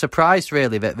Robin, which I'm surprised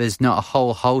really that there's not a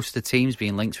whole host of teams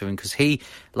being linked with him, because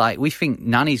we think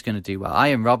Nani's going to do well.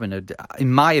 Ian Robin would,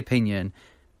 in my opinion,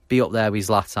 be up there with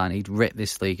Zlatan. He'd rip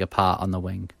this league apart on the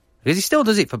wing, because he still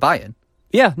does it for Bayern.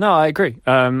 Yeah, no, I agree.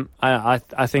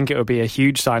 I think it would be a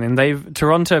huge signing.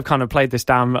 Toronto have kind of played this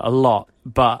down a lot,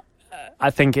 but I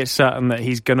think it's certain that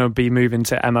he's going to be moving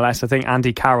to MLS. I think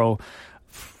Andy Carroll...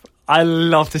 I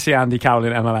love to see Andy Carroll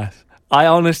in MLS. I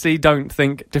honestly don't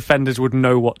think defenders would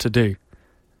know what to do.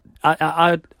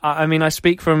 I mean, I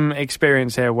speak from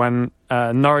experience here when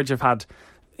Norwich have had...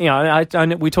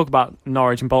 we talk about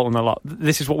Norwich and Bolton a lot.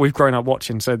 This is what we've grown up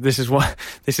watching, so this is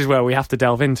where we have to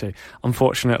delve into,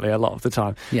 unfortunately, a lot of the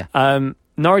time. Yeah.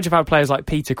 Norwich have had players like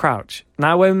Peter Crouch.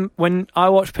 Now, when I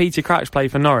watch Peter Crouch play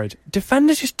for Norwich,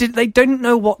 defenders they don't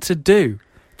know what to do.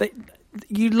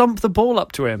 You lump the ball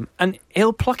up to him and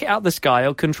he'll pluck it out the sky,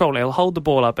 he'll control it, he'll hold the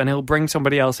ball up and he'll bring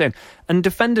somebody else in. And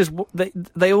defenders,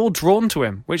 they're all drawn to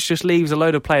him, which just leaves a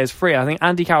load of players free. I think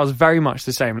Andy Carroll's very much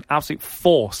the same, an absolute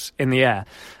force in the air.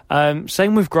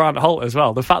 Same with Grant Holt as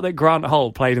well. The fact that Grant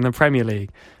Holt played in the Premier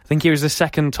League, I think he was the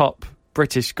second top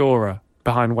British scorer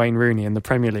behind Wayne Rooney in the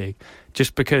Premier League,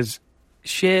 just because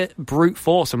sheer brute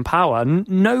force and power.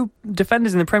 No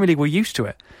defenders in the Premier League were used to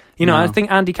it. No. I think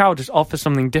Andy Carroll just offers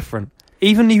something different.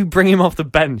 Even you bring him off the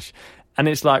bench and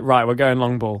it's like, right, we're going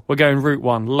long ball. We're going route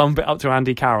 1. Lump it up to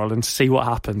Andy Carroll and see what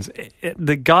happens.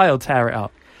 The guy will tear it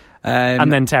up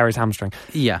and then tear his hamstring.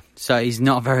 Yeah, so he's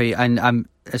not very... And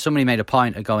somebody made a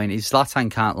point of going, Zlatan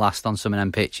can't last on some of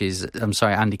them pitches. I'm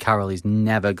sorry, Andy Carroll is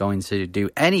never going to do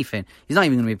anything. He's not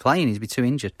even going to be playing. He's be too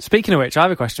injured. Speaking of which, I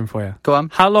have a question for you. Go on.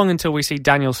 How long until we see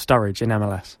Daniel Sturridge in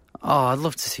MLS? Oh, I'd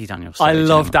love to see Daniel Sturridge. I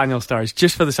love Daniel Sturridge,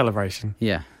 just for the celebration.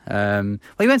 Yeah. Well,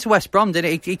 he went to West Brom,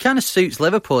 didn't he? He kind of suits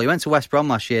Liverpool. He went to West Brom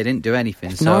last year, didn't do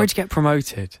anything. If Norwich get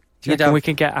promoted, do you reckon we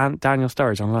can get Daniel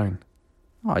Sturridge on loan?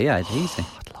 Oh, yeah, easy.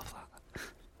 I'd love that.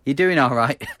 You're doing all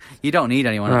right. You don't need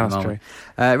anyone at the moment.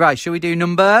 Right, shall we do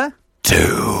number 2?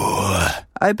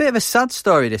 A bit of a sad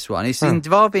story, this one. It's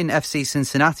involving FC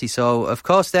Cincinnati. So, of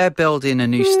course, they're building a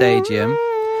new stadium.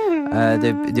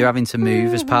 They're having to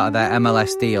move as part of their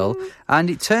MLS deal, and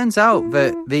it turns out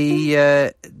that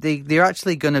they're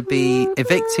actually going to be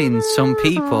evicting some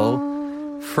people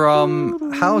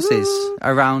from houses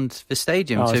around the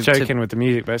stadium. I was joking with the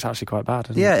music, but it's actually quite bad,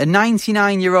 isn't it? Yeah, a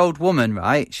 99-year-old woman,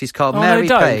 right? She's called Mary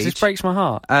Page. This breaks my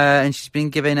heart. And she's been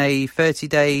given a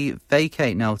 30-day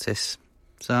vacate notice.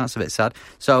 So that's a bit sad.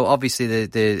 So obviously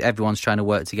everyone's trying to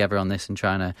work together on this and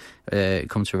trying to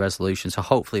come to a resolution. So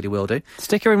hopefully they will do.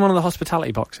 Stick her in one of the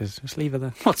hospitality boxes. Just leave her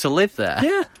there. What, to live there?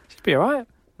 Yeah, she'll be all right.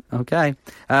 Okay.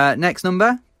 Next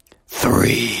number?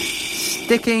 3.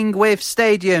 Sticking with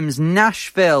stadiums,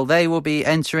 Nashville, they will be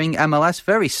entering MLS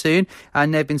very soon,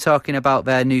 and they've been talking about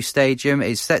their new stadium.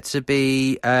 It's set to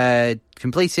be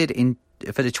completed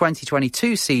for the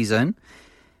 2022 season,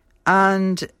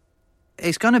 and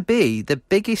it's going to be the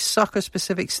biggest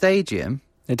soccer-specific stadium.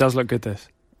 It does look good, this.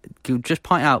 Just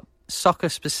point out,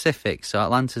 soccer-specific, so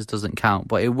Atlanta's doesn't count,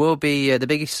 but it will be the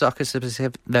biggest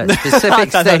soccer-specific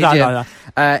stadium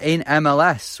in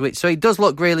MLS, so it does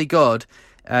look really good.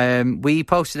 We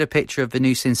posted a picture of the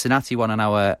new Cincinnati one on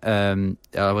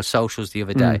our socials the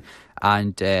other day,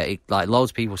 and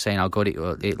loads of people saying how good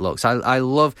it looks. I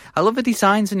love the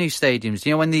designs of new stadiums.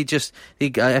 You know, when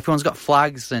everyone's got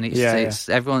flags and it's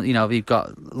everyone. You know, you've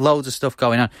got loads of stuff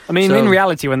going on. I mean, in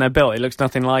reality, when they're built, it looks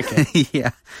nothing like it.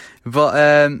 Yeah,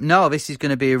 but no, this is going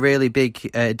to be a really big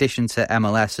addition to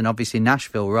MLS, and obviously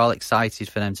Nashville. We're all excited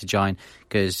for them to join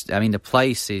because I mean the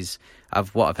place is.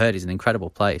 Of what I've heard is an incredible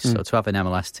place. So to have an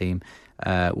MLS team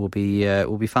will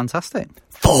be fantastic.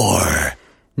 4.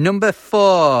 Number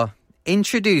 4,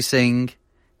 introducing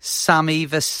Sammy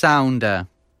the Sounder.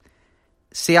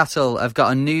 Seattle have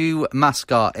got a new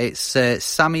mascot. It's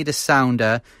Sammy the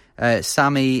Sounder.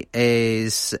 Sammy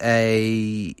is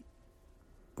a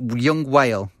young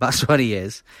whale. That's what he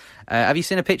is. Have you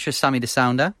seen a picture of Sammy the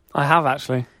Sounder? I have,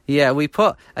 actually. Yeah, we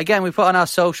put on our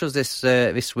socials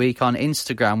this week on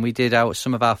Instagram. We did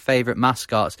some of our favourite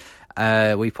mascots.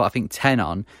 We put, I think, 10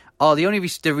 on. Oh, the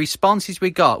responses we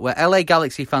got were LA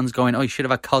Galaxy fans going, "Oh, you should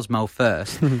have had Cosmo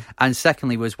first," and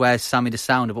secondly was, "Where's Sammy the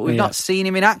Sounder?" But we've not seen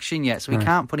him in action yet, so we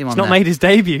can't put him on. He's not made his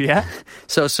debut yet.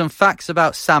 So some facts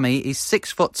about Sammy: he's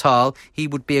 6 foot tall. He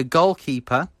would be a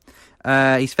goalkeeper.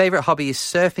 His favourite hobby is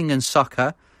surfing and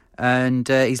soccer, and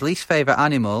his least favourite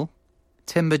animal,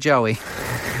 Timber Joey.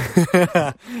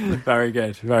 Very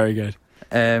good, very good.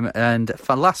 And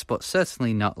for last but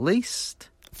certainly not least,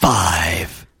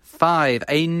 5.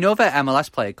 Another MLS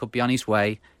player could be on his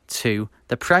way to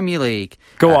the Premier League.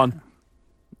 Go on.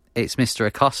 It's Mr.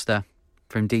 Acosta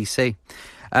from DC.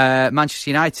 Manchester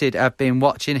United have been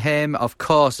watching him. Of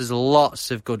course, there's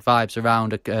lots of good vibes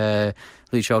around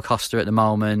Lucho Acosta at the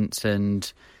moment,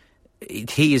 and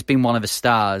he has been one of the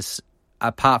stars.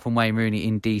 Apart from Wayne Rooney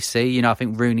in DC, you know, I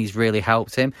think Rooney's really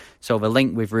helped him. So the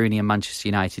link with Rooney and Manchester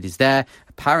United is there.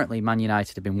 Apparently, Man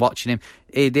United have been watching him.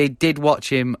 They did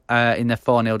watch him in the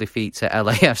 4-0 defeat to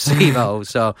LAFC, though.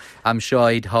 So I'm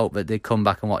sure he'd hope that they'd come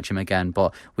back and watch him again.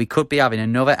 But we could be having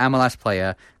another MLS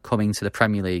player coming to the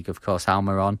Premier League. Of course,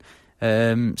 Almiron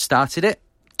started it.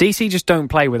 DC just don't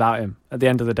play without him at the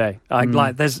end of the day.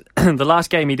 Like there's the last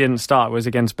game he didn't start was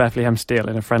against Bethlehem Steel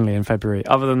in a friendly in February.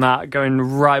 Other than that, going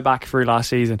right back through last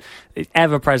season, it's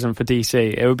ever present for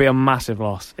DC. It would be a massive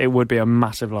loss. It would be a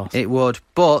massive loss. It would.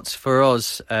 But for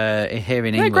us here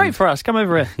in England, great for us. Come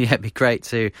over here. Yeah, it'd be great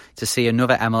to see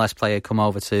another MLS player come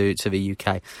over to the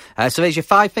UK. So there's your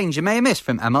 5 things you may have missed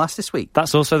from MLS this week.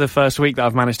 That's also the first week that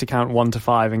I've managed to count 1 to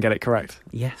 5 and get it correct.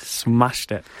 Yes,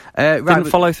 smashed it. Didn't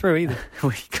follow through either.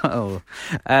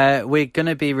 We're going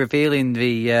to be revealing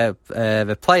the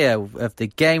player of the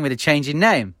game with a change in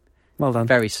name. Well done.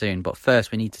 Very soon. But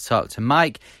first, we need to talk to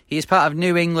Mike. He is part of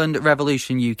New England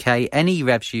Revolution UK,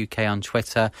 NERevs UK on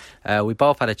Twitter. We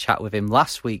both had a chat with him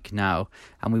last week now,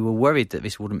 and we were worried that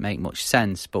this wouldn't make much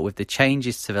sense. But with the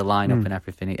changes to the lineup and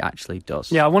everything, it actually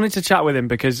does. Yeah, I wanted to chat with him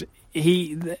because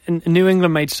New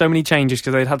England made so many changes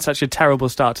because they'd had such a terrible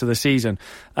start to the season.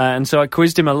 And so I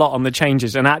quizzed him a lot on the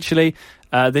changes. And actually,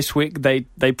 this week,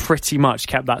 they pretty much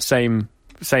kept that same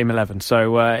 11.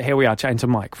 So here we are chatting to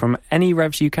Mike from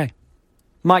NERevs UK.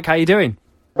 Mike, how are you doing?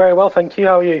 Very well, thank you.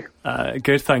 How are you?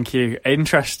 Good, thank you.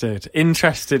 Interested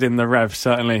in the Revs,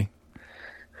 certainly.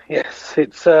 Yes,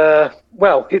 it's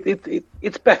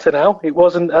it's better now. It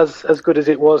wasn't as good as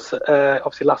it was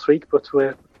obviously last week, but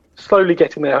we're slowly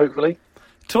getting there. Hopefully.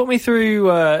 Talk me through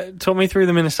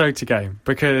the Minnesota game,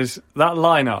 because that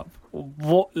lineup.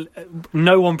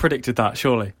 No one predicted that,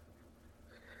 surely.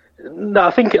 No, I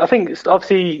think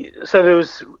obviously. So there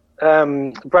was.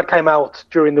 Brad came out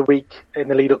during the week in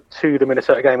the lead up to the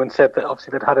Minnesota game and said that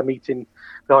obviously they'd had a meeting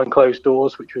behind closed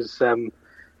doors, which was a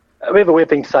bit of a weird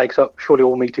thing to say because surely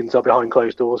all meetings are behind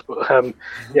closed doors. But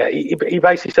he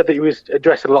basically said that he was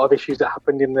addressing a lot of issues that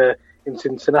happened in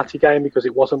Cincinnati game because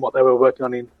it wasn't what they were working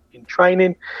on in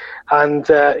training.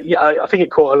 And I think it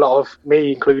caught a lot of,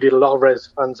 me included, a lot of Reds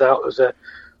fans out as a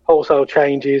wholesale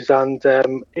changes, and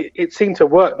it seemed to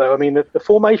work though. I mean, the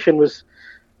formation was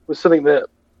something that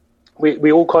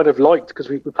we all kind of liked because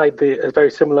we played a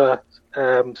very similar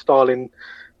style in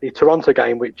the Toronto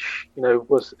game, which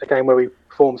was a game where we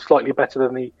performed slightly better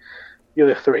than the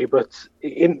other three. But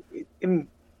in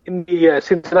the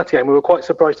Cincinnati game, we were quite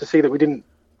surprised to see that we didn't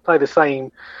play the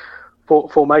same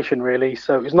formation really.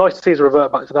 So it was nice to see us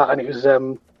revert back to that, and it was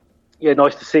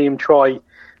nice to see him try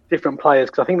different players,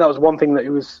 because I think that was one thing that he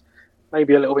was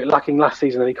maybe a little bit lacking last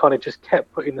season, and he kind of just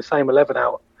kept putting the same 11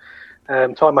 out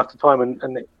time after time,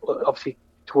 and it, obviously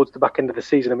towards the back end of the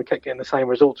season, and we kept getting the same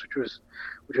results, which was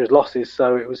losses.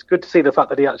 So it was good to see the fact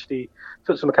that he actually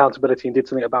took some accountability and did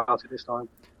something about it this time.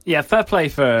 Yeah, fair play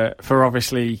for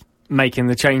obviously making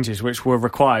the changes which were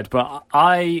required, but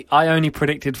I only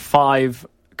predicted 5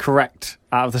 correct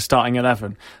out of the starting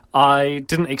 11. I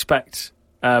didn't expect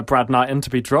Brad Knighton to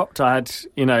be dropped. I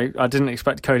didn't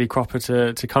expect Cody Cropper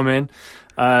to come in.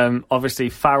 Obviously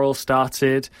Farrell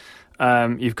started.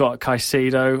 You've got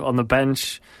Caicedo on the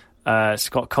bench.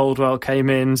 Scott Caldwell came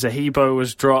in. Zahibo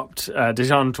was dropped.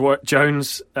 Dejan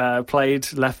Jones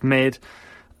played left mid.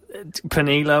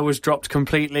 Panila was dropped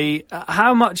completely.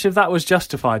 How much of that was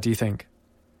justified, do you think?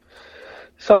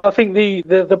 So I think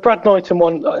the Brad Knighton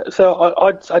one. So I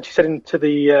actually said into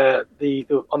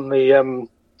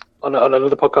on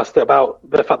another podcast about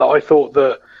the fact that I thought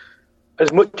that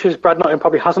as much as Brad Knighton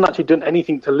probably hasn't actually done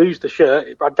anything to lose the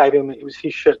shirt, Brad gave him, it was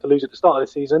his shirt to lose at the start of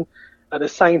the season. At the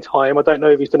same time, I don't know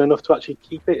if he's done enough to actually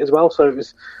keep it as well. So it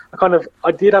was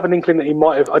I did have an inkling that he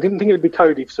might have. I didn't think it would be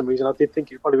Cody for some reason. I did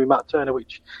think it would probably be Matt Turner,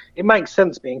 which it makes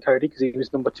sense being Cody because he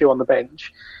was number 2 on the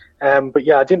bench. But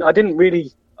yeah, I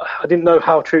didn't know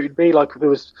how true it'd be. Like there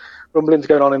was rumblings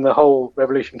going on in the whole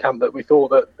Revolution camp that we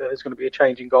thought that there's going to be a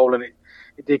change in goal, and it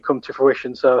did come to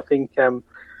fruition. So I think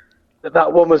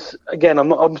that one was, again, I'm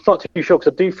not too sure,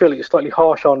 because I do feel it's slightly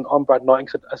harsh on Brad Knighton.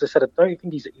 Cause as I said, I don't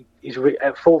think he's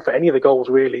at fault for any of the goals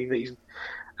really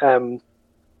that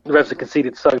the Revs have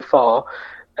conceded so far.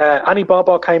 Annie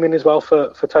Barbar came in as well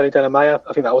for Tony Delamea.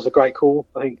 I think that was a great call.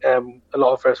 I think a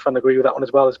lot of Revs fans agree with that one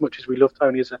as well. As much as we love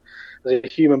Tony as a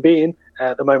human being,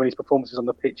 at the moment his performances on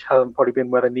the pitch haven't probably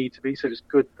been where they need to be. So it's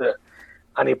good that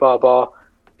Annie Barbar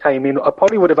came in. I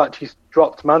probably would have actually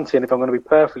dropped Mantian, if I'm going to be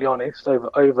perfectly honest,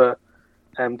 over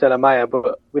Delamea,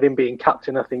 but with him being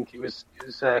captain, I think it was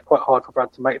quite hard for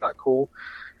Brad to make that call.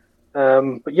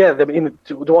 But yeah,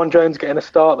 Dewan Jones getting a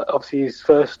start, obviously his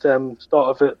first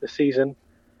start of the season,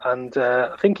 and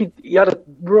I think he had a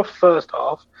rough first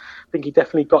half. I think he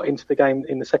definitely got into the game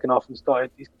in the second half and started.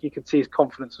 You could see his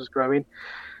confidence was growing.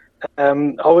 I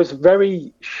was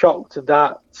very shocked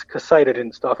that Caicedo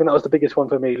didn't start. I think that was the biggest one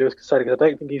for me, Lewis Caicedo, because I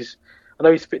don't think I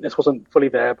know his fitness wasn't fully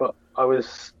there, but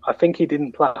I think he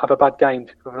didn't have a bad game.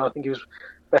 I think he was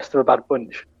best of a bad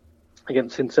bunch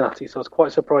against Cincinnati, so I was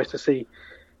quite surprised to see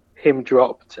him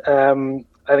dropped. And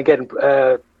again,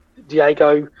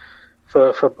 Diego for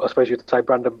I suppose you could say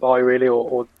Brandon Bai really,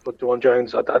 or Dewan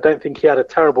Jones. I don't think he had a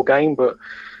terrible game, but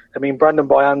I mean Brandon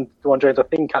Bai and Dewan Jones, I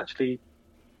think actually,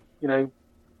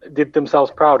 did themselves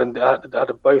proud and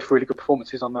had both really good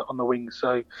performances on the wings.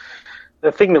 So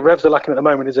the thing that Revs are lacking at the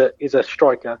moment is a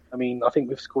striker. I mean, I think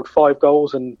we've scored 5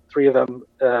 goals and 3 of them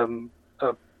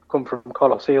have come from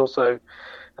Carlos Hill, and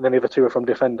then the other 2 are from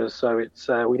defenders. So it's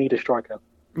we need a striker.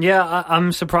 Yeah,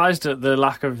 I'm surprised at the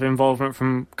lack of involvement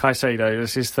from Caicedo.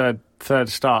 This is his third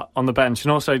start on the bench,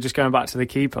 and also just going back to the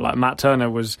keeper, like Matt Turner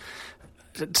was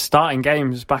starting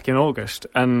games back in August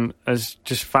and has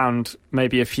just found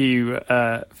maybe a few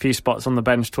spots on the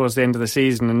bench towards the end of the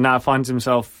season, and now finds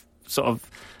himself sort of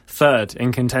third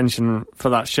in contention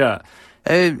for that shirt.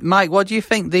 Mike, what do you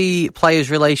think the players'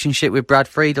 relationship with Brad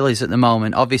Friedel is at the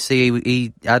moment? Obviously,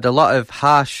 he had a lot of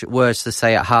harsh words to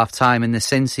say at half-time in the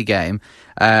Cincy game,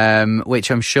 which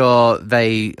I'm sure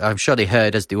they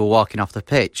heard as they were walking off the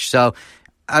pitch. So,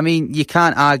 I mean, you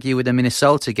can't argue with the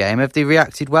Minnesota game. Have they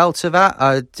reacted well to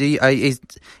that? Is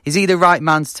he the right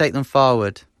man to take them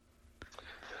forward?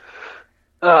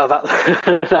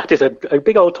 That is a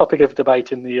big old topic of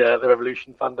debate in the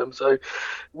Revolution fandom. So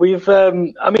we've,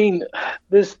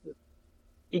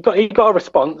 he got a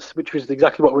response, which was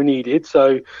exactly what we needed.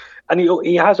 So, and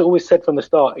he has always said from the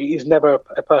start, it is never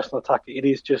a personal attack. It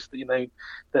is just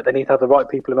that they need to have the right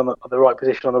people in the right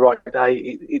position on the right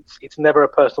day. It's never a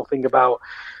personal thing about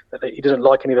that he doesn't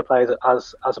like any of the players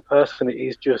as a person. It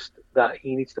is just that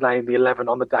he needs to name the 11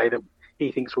 on the day that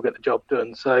he thinks will get the job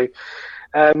done. So.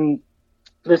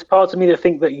 There's parts of me that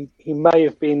think that he may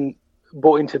have been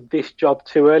brought into this job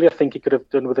too early. I think he could have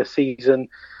done with a season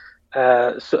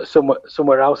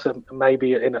somewhere else,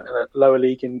 maybe in a lower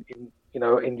league in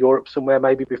Europe somewhere,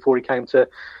 maybe before he came to.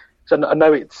 So I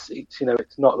know it's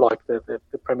not like the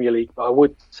Premier League, but I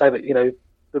would say that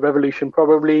the Revolution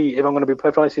probably, if I'm going to be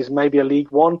perfectly honest, is maybe a League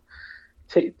One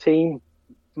team,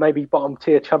 maybe bottom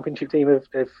tier Championship team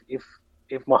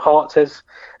if my heart says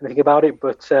anything about it.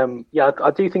 But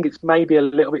I do think it's maybe a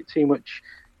little bit too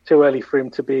early for him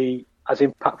to be as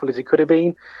impactful as he could have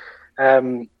been.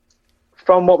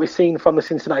 From what we've seen from the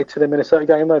Cincinnati to the Minnesota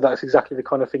game, though, that's exactly the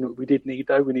kind of thing that we did need.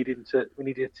 Though we needed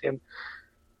him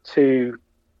to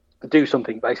do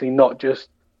something, basically, not just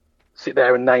sit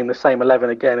there and name the same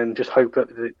 11 again and just hope that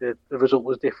the result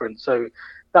was different. So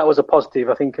that was a positive.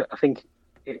 I think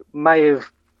it may have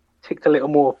ticked a little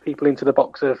more people into the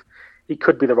box of he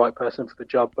could be the right person for the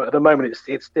job. But at the moment,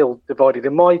 it's still divided.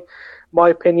 In my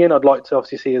opinion, I'd like to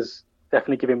obviously see us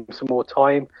definitely give him some more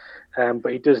time,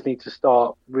 but he does need to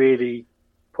start really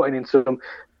putting in some.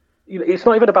 It's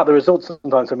not even about the results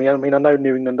sometimes for me. I mean, I know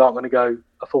New England aren't going to go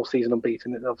a full season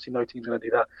unbeaten. Obviously, no team's going to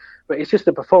do that. But it's just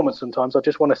the performance sometimes. I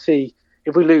just want to see,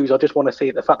 if we lose, I just want to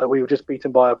see the fact that we were just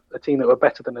beaten by a team that were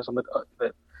better than us,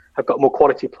 that have got more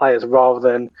quality players, rather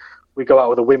than we go out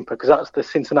with a whimper. Because that's the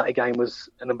Cincinnati game was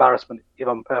an embarrassment, if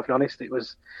I'm perfectly honest.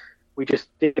 We just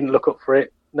didn't look up for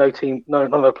it.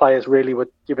 None of the players really were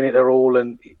giving it their all,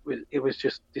 and it was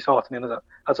just disheartening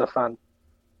as a fan.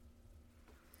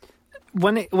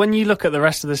 When you look at the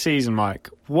rest of the season, Mike,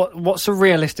 what's a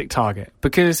realistic target?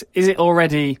 Because are you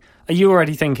already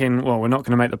thinking, well, we're not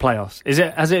going to make the playoffs?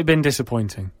 Has it been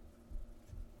disappointing?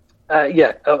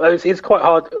 Yeah, it's quite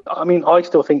hard. I mean, I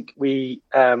still think we.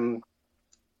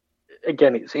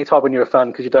 Again, it's hard when you're a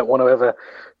fan because you don't want to ever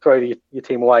throw your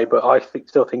team away. But I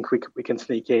still think we can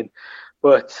sneak in.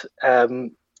 But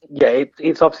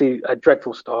it's obviously a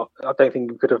dreadful start. I don't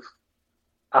think we could have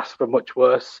asked for much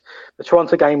worse. The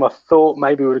Toronto game, I thought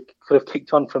maybe we could have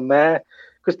kicked on from there,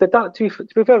 because to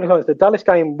be very honest, the Dallas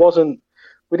game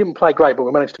we didn't play great, but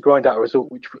we managed to grind out a result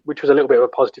which was a little bit of a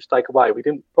positive takeaway. We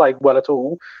didn't play well at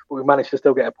all, but we managed to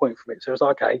still get a point from it, so it was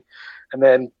okay. And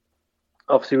then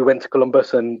obviously we went to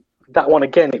Columbus, and that one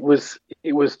again, it was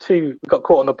we got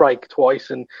caught on the break twice,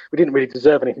 and we didn't really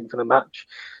deserve anything for the match.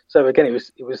 So again,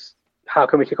 it was how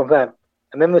can we kick on them?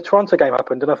 And then the Toronto game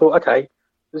happened, and I thought, okay,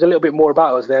 there's a little bit more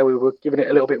about us there. We were giving it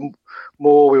a little bit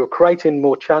more. We were creating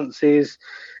more chances.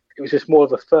 It was just more of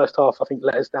the first half, I think,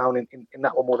 let us down in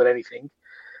that one more than anything.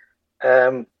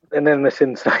 And then the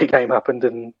Cincinnati game happened,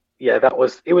 and yeah, it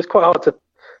was quite hard to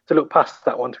look past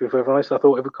that one, to be very honest. I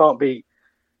thought, if we can't beat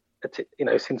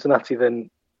Cincinnati, then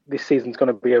this season's going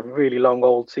to be a really long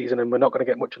old season, and we're not going to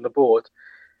get much on the board.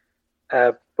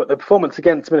 But the performance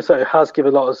against Minnesota has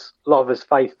given a lot of us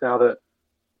faith now that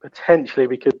potentially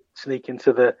we could sneak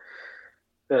into the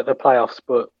playoffs.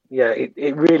 But yeah, I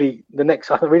really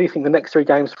think the next three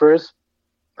games for us,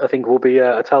 I think, will be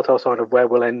a telltale sign of where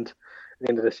we'll end at the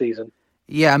end of the season.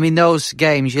 Yeah, I mean, those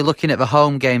games, you're looking at the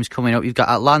home games coming up. You've got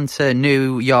Atlanta,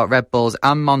 New York Red Bulls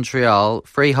and Montreal,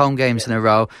 3 home games in a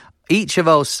row. Each of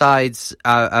those sides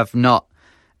are not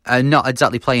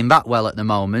exactly playing that well at the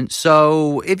moment.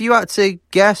 So if you had to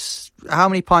guess, how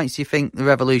many points do you think the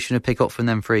Revolution would pick up from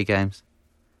them 3 games?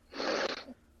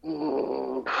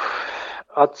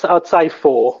 I'd say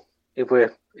 4.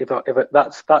 If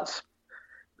that's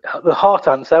the heart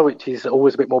answer, which is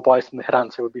always a bit more biased than the head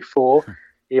answer, would be 4.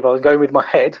 If I was going with my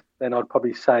head, then I'd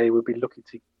probably say we'd be lucky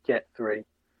to get 3.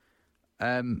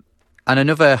 And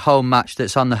another home match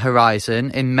that's on the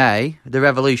horizon in May, the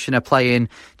Revolution are playing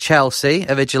Chelsea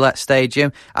at the Gillette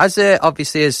Stadium. As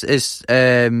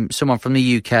someone from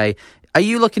the UK, are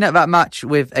you looking at that match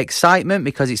with excitement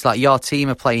because it's like your team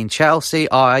are playing Chelsea,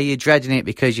 or are you dreading it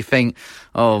because you think,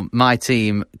 oh, my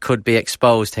team could be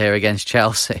exposed here against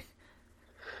Chelsea?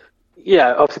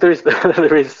 Yeah, obviously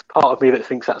there is part of me that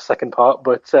thinks that second part,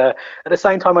 but at the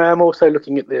same time, I am also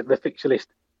looking at the fixture list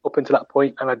up until that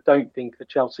point, and I don't think that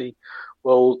Chelsea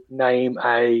will name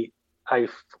they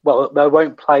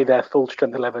won't play their full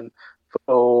strength 11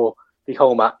 for the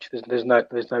whole match. There's no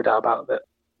doubt about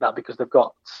that because they've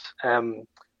got I think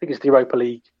it's the Europa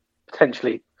League,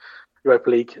 potentially Europa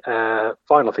League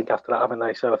final, I think, after that, haven't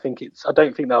they? So I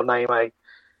don't think they'll name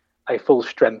a full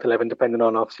strength 11, depending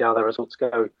on obviously how their results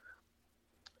go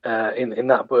in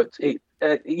that. But it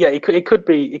could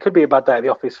be a bad day at the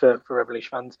office for Revolution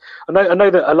fans. I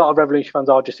know that a lot of Revolution fans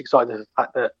are just excited at the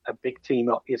fact that a big team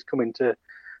is coming to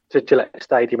Gillette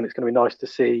Stadium, and it's going to be nice to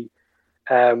see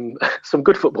some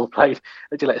good football played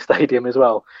at Gillette Stadium as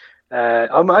well.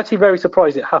 I'm actually very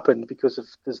surprised it happened because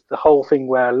there's the whole thing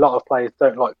where a lot of players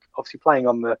don't like obviously playing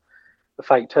on the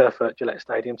fake turf at Gillette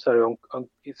Stadium. So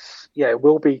it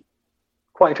will be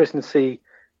quite interesting to see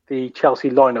the Chelsea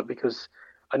lineup, because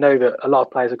I know that a lot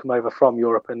of players have come over from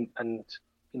Europe and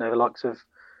the likes of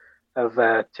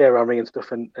Thierry Henry and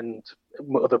stuff and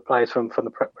other players from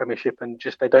the Premiership, and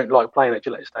just they don't like playing at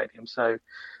Gillette Stadium. So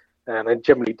they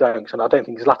generally don't. And I don't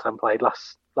think Zlatan played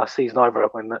last season either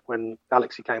when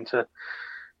Galaxy came to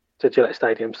Gillette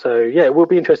Stadium. So yeah, it will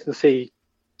be interesting to see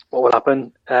what will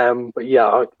happen. But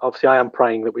yeah, obviously I am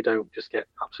praying that we don't just get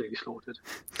absolutely slaughtered.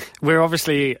 We're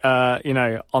obviously,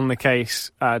 on the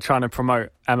case, trying to promote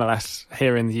MLS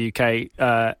here in the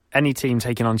UK. Any team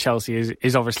taking on Chelsea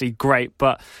is obviously great,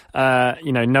 but,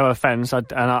 no offence,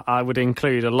 I would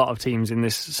include a lot of teams in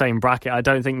this same bracket. I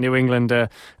don't think New England are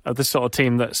the sort of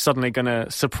team that's suddenly going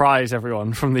to surprise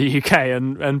everyone from the UK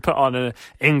and put on an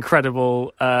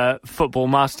incredible football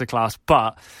masterclass,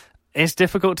 but it's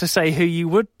difficult to say who you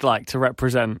would like to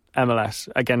represent MLS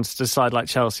against a side like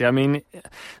Chelsea. I mean,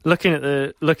 looking at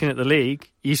the league,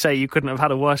 you say you couldn't have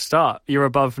had a worse start. You're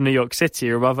above New York City,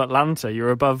 you're above Atlanta,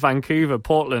 you're above Vancouver,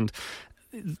 Portland.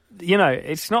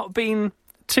 It's not been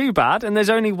too bad, and there's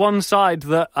only one side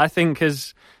that I think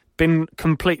has been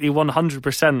completely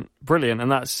 100% brilliant, and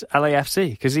that's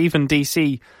LAFC, because even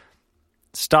DC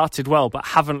started well but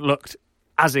haven't looked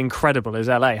as incredible as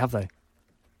LA, have they?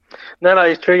 No,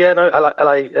 it's true. Yeah, no,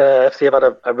 LAFC have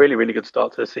had a really, really good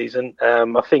start to the season.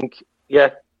 I think,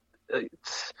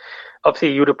 it's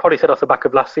obviously you would have probably said off the back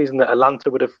of last season that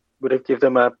Atlanta would have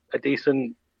given them a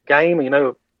decent game.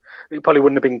 It probably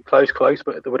wouldn't have been close,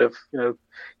 but they would have,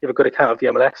 give a good account of the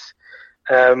MLS.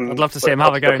 I'd love to see them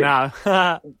have a go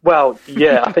now. Well,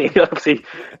 yeah, I think obviously,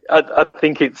 I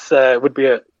think it's would be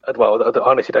I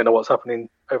honestly don't know what's happening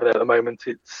over there at the moment.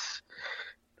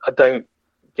 I don't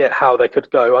get how they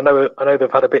could go. I know they've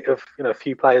had a bit of, a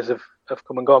few players have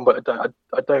come and gone, but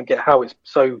I don't get how it's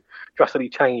so drastically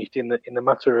changed in the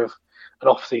matter of an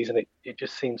off season. It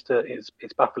just seems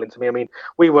it's baffling to me. I mean,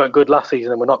 we weren't good last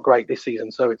season and we're not great this season,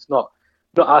 so it's not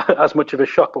as much of a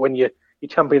shock. But when you're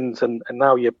champions and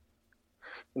now you're,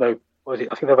 what is it?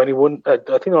 I think they've only won. I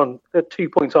think they're 2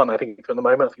 points on. I think at the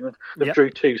moment, I think they've drew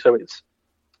 2, so it's.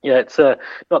 Yeah, it's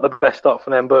not the best start for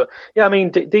them, but yeah, I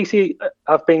mean DC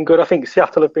have been good. I think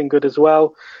Seattle have been good as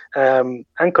well, and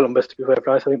Columbus, to be very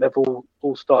honest. I think they've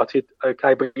all started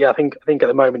okay, but yeah, I think at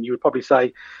the moment you would probably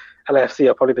say LAFC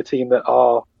are probably the team that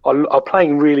are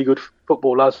playing really good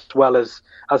football as well as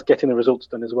getting the results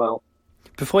done as well.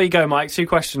 Before you go, Mike, 2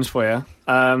 questions for you.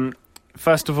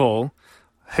 First of all,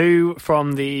 who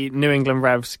from the New England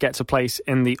Revs gets a place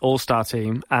in the All-Star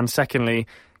team? And secondly,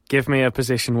 give me a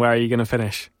position. Where are you going to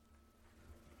finish?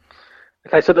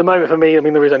 Okay, so at the moment for me, I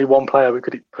mean, there is only one player we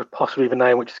could possibly even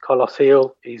name, which is Carlos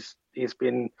Heel. He's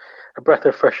been a breath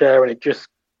of fresh air, and it just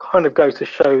kind of goes to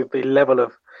show the level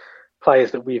of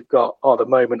players that we've got at the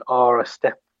moment are a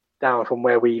step down from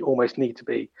where we almost need to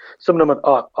be. Some of them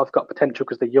have got potential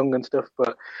because they're young and stuff,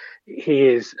 but he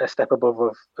is a step above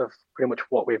of pretty much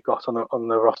what we've got on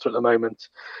the roster at the moment.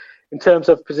 In terms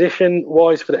of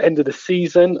position-wise for the end of the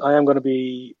season, I am going to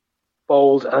be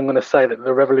bold. I'm going to say that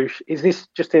the Revolution, is this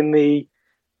just in the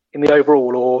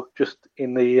overall or just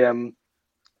in the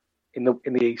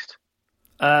East?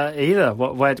 Either.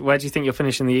 Where do you think you'll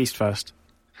finish in the East first?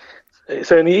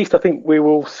 So in the East, I think we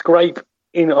will scrape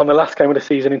in on the last game of the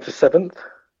season into 7th.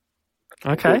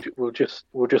 Okay. We'll just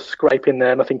scrape in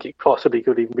there, and I think it possibly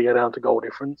could even be down to goal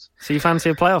difference. So you fancy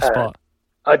a playoff spot?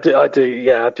 I do.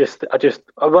 Yeah.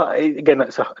 Again,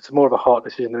 it's more of a heart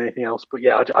decision than anything else. But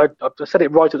yeah, I said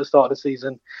it right at the start of the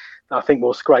season. I think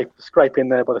we'll scrape in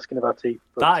there by the skin of our teeth.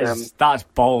 But, that's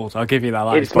bold. I'll give you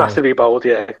that. It's massively bold.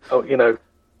 Yeah.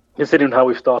 Considering how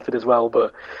we've started as well.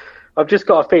 But I've just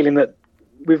got a feeling that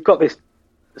we've got this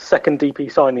second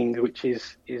DP signing, which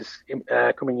is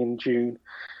coming in June.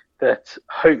 That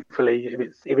hopefully,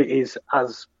 if it is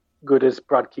as good as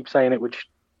Brad keeps saying it, which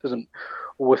doesn't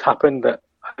always happen, that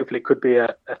hopefully it could be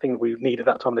a thing that we need at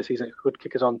that time of the season. It could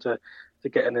kick us on to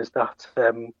getting us that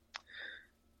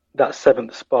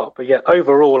 7th spot. But yeah,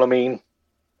 overall, I mean,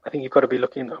 I think you've got to be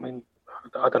looking. I mean,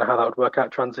 I don't know how that would work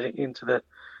out transit into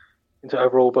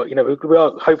overall, but we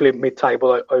are hopefully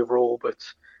mid-table overall. But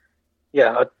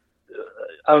yeah,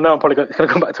 I know I'm probably going to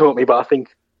come back to haunt me, but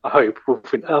I hope we'll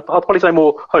I'll probably say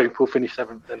more hope we'll finish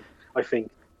 7th than I think.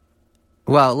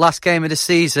 Well, last game of the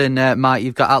season, Mike,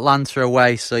 you've got Atlanta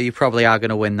away, so you probably are going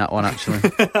to win that one, actually.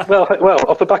 well,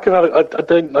 off the back of that, I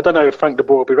don't know if Frank de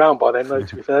Boer will be round by then, though,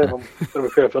 to be fair. I'm going to be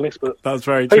fair honest, but that's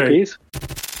very true. He is.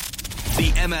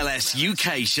 The MLS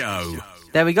UK show.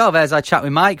 There we go. There's our chat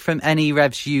with Mike from NE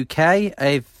Revs UK.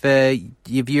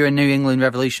 If you're a New England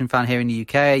Revolution fan here in the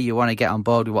UK, you want to get on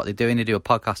board with what they're doing, they do a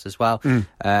podcast as well,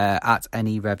 at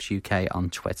NE Revs UK on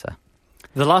Twitter.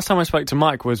 The last time I spoke to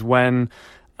Mike was when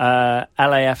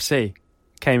LAFC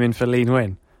came in for Lean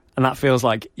Win, and that feels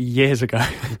like years ago.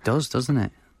 It does, doesn't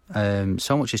it?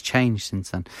 So much has changed since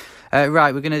then.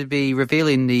 Right, we're going to be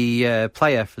revealing the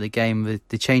player for the game with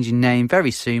the changing name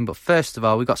very soon, but first of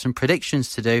all, we've got some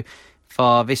predictions to do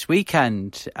for this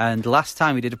weekend. And last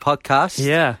time we did a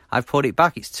podcast, I've pulled it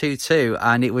back. It's 2-2,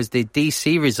 and it was the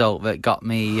DC result that got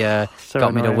me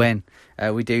the win.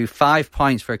 We do 5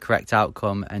 points for a correct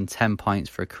outcome and 10 points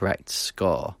for a correct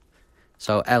score.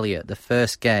 So, Elliot, the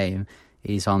first game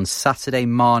is on Saturday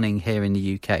morning here in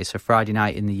the UK, so Friday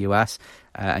night in the US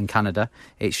and Canada.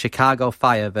 It's Chicago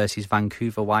Fire versus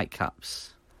Vancouver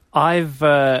Whitecaps. I've,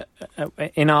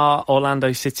 in our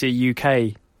Orlando City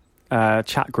UK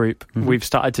chat group, we've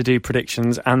started to do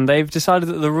predictions, and they've decided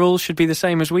that the rules should be the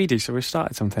same as we do, so we've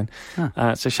started something.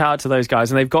 So shout out to those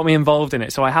guys, and they've got me involved in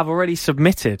it, so I have already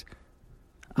submitted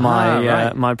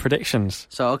my predictions.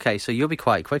 So you'll be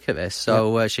quite quick at this.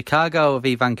 So Chicago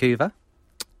v Vancouver.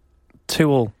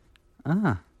 2-2.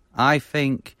 I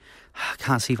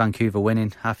can't see Vancouver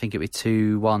winning. I think it'll be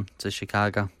 2-1 to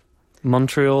Chicago.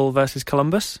 Montreal versus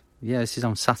Columbus. Yeah, this is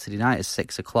on Saturday night at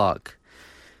 6:00.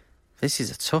 This is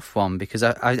a tough one because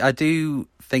I do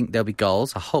think there'll be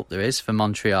goals. I hope there is for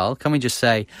Montreal. Can we just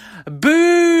say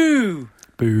boo?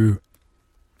 Boo.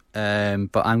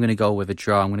 But I'm going to go with a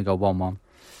draw. I'm going to go 1-1.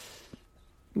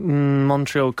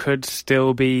 Montreal could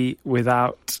still be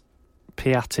without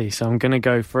Piatti, so I'm going to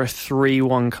go for a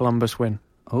 3-1 Columbus win.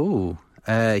 Oh,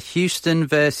 Houston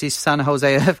versus San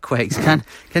Jose Earthquakes. Can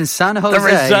San Jose... The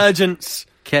resurgence.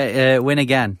 Win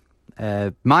again?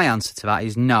 My answer to that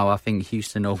is no. I think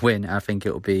Houston will win. I think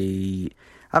it'll be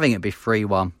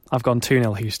 3-1. I've gone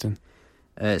 2-0 Houston.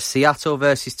 Seattle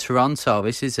versus Toronto.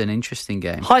 This is an interesting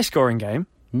game. High scoring game.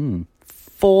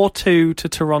 4-2 to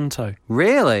Toronto.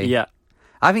 Really? Yeah.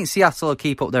 I think Seattle will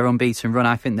keep up their unbeaten run.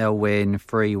 I think they'll win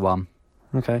 3-1.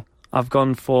 Okay. I've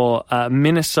gone for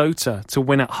Minnesota to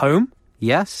win at home.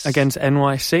 Yes. Against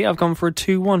NYC. I've gone for a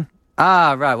 2-1.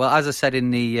 Right. Well, as I said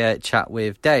in the chat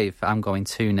with Dave, I'm going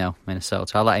 2-0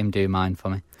 Minnesota. I'll let him do mine for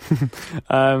me.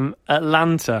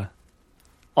 Atlanta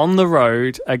on the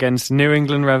road against New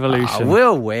England Revolution.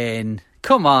 We'll win.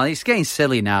 Come on, it's getting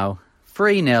silly now.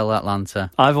 3-0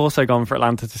 Atlanta. I've also gone for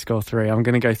Atlanta to score 3. I'm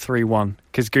going to go 3-1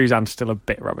 because Guzan's still a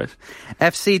bit rubbish.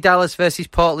 FC Dallas versus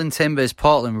Portland Timbers.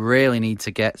 Portland really need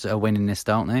to get a win in this,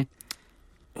 don't they?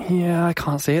 Yeah, I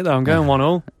can't see it though. I'm going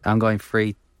 1-1. I'm going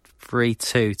 3-2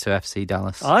 to FC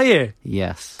Dallas. Are you?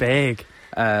 Yes. Big.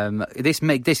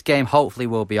 This game hopefully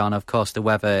will be on. Of course, the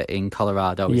weather in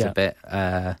Colorado is a bit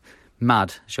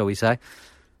mad, shall we say.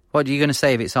 What are you going to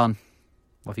say if it's on?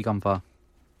 What have you gone for?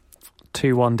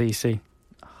 2-1 DC.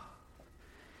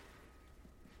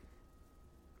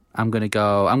 I'm going to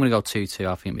go 2-2.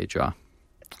 I think it'll be a draw.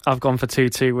 I've gone for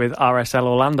 2-2 with RSL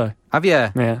Orlando. Have you?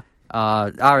 Yeah.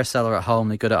 RSL are at home.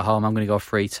 They're good at home. I'm going to go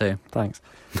 3-2. Thanks.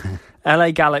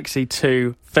 LA Galaxy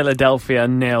 2, Philadelphia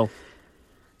 0.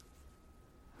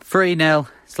 3-0.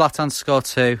 Zlatan score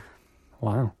 2.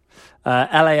 Wow.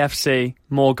 LAFC,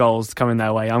 more goals coming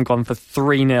their way. I'm gone for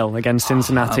 3-0 against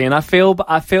Cincinnati, and I feel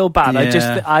bad.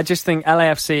 Yeah. I just think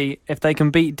LAFC, if they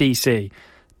can beat DC,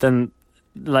 then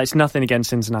it's nothing against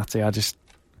Cincinnati.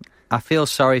 I feel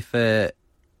sorry for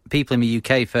people in the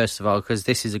UK, first of all, because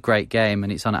this is a great game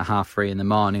and it's on at 3:30 in the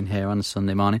morning here on a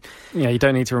Sunday morning. Yeah, you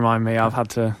don't need to remind me. I've had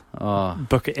to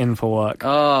book it in for work.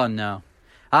 Oh, no.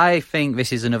 I think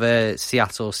this is another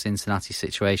Seattle-Cincinnati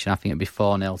situation. I think it'd be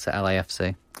 4-0 to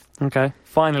LAFC. Okay.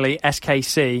 Finally,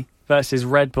 SKC versus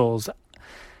Red Bulls.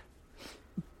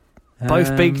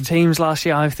 Both big teams last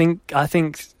year. I think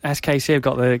SKC have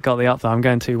got the up there. I'm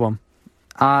going 2-1.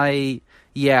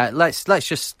 Let's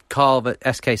just call that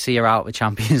SKC are out of the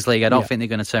Champions League. I don't think they're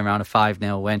going to turn around a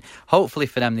 5-0 win. Hopefully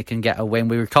for them they can get a win.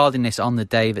 We're recording this on the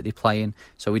day that they're playing,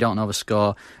 so we don't know the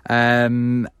score.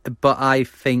 But I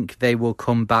think they will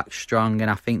come back strong,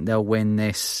 and I think they'll win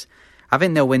this. I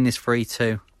think they'll win this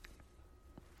 3-2.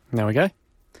 There we go.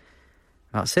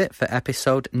 That's it for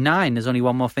episode 9. There's only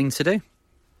one more thing to do.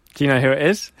 Do you know who it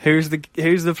is? Who's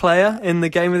the player in the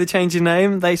game with the change of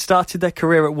name? They started their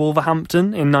career at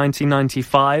Wolverhampton in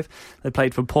 1995. They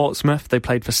played for Portsmouth. They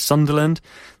played for Sunderland.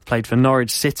 Played for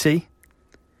Norwich City.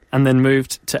 And then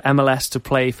moved to MLS to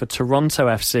play for Toronto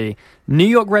FC, New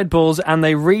York Red Bulls, and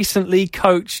they recently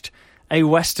coached a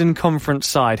Western Conference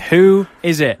side. Who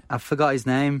is it? I forgot his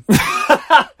name.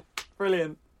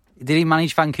 Brilliant. Did he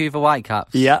manage Vancouver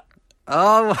Whitecaps? Yeah.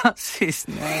 Oh, what's his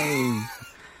name?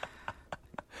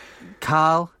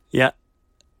 Carl? Yeah.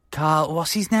 Carl,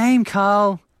 what's his name,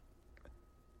 Carl?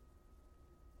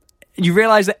 You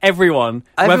realise that everyone,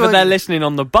 whether they're listening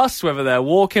on the bus, whether they're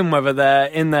walking, whether they're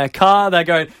in their car, they're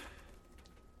going,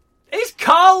 "Is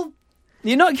Carl?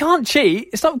 You can't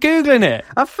cheat. Stop Googling it."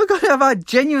 I've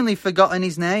genuinely forgotten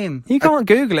his name. You can't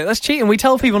Google it. That's cheating. We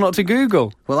tell people not to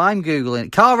Google. Well, I'm Googling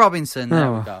it. Carl Robinson.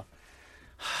 There we go.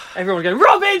 Everyone's going,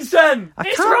 Robinson!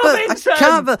 It's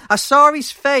Robinson! I saw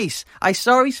his face.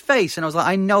 And I was like,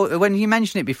 I know. When you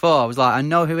mentioned it before, I was like, I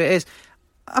know who it is.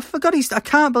 I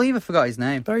can't believe I forgot his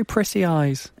name. Very pretty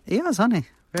eyes. He has, hasn't he?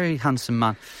 Very handsome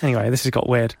man. Anyway, this has got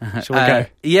weird. Shall we go?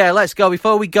 Yeah, let's go.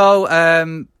 Before we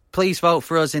go, please vote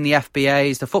for us in the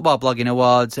FBAs, the Football Blogging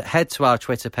Awards. Head to our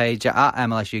Twitter page at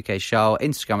MLS UK Show,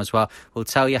 Instagram as well. We'll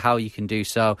tell you how you can do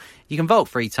so. You can vote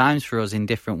 3 times for us in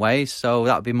different ways, so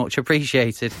that would be much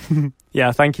appreciated.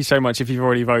 Yeah, thank you so much if you've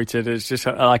already voted. It's just,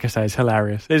 like I say, it's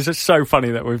hilarious. It's just so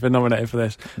funny that we've been nominated for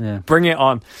this. Yeah. Bring it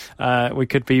on. We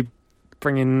could be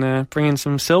bringing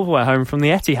some silverware home from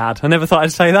the Etihad. I never thought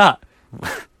I'd say that.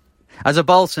 As a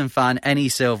Bolton fan, any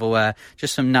silverware,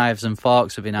 just some knives and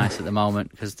forks would be nice at the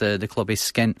moment because the club is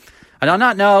skint. And on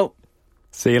that note,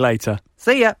 see you later.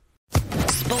 See ya.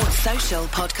 Sports Social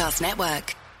Podcast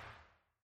Network.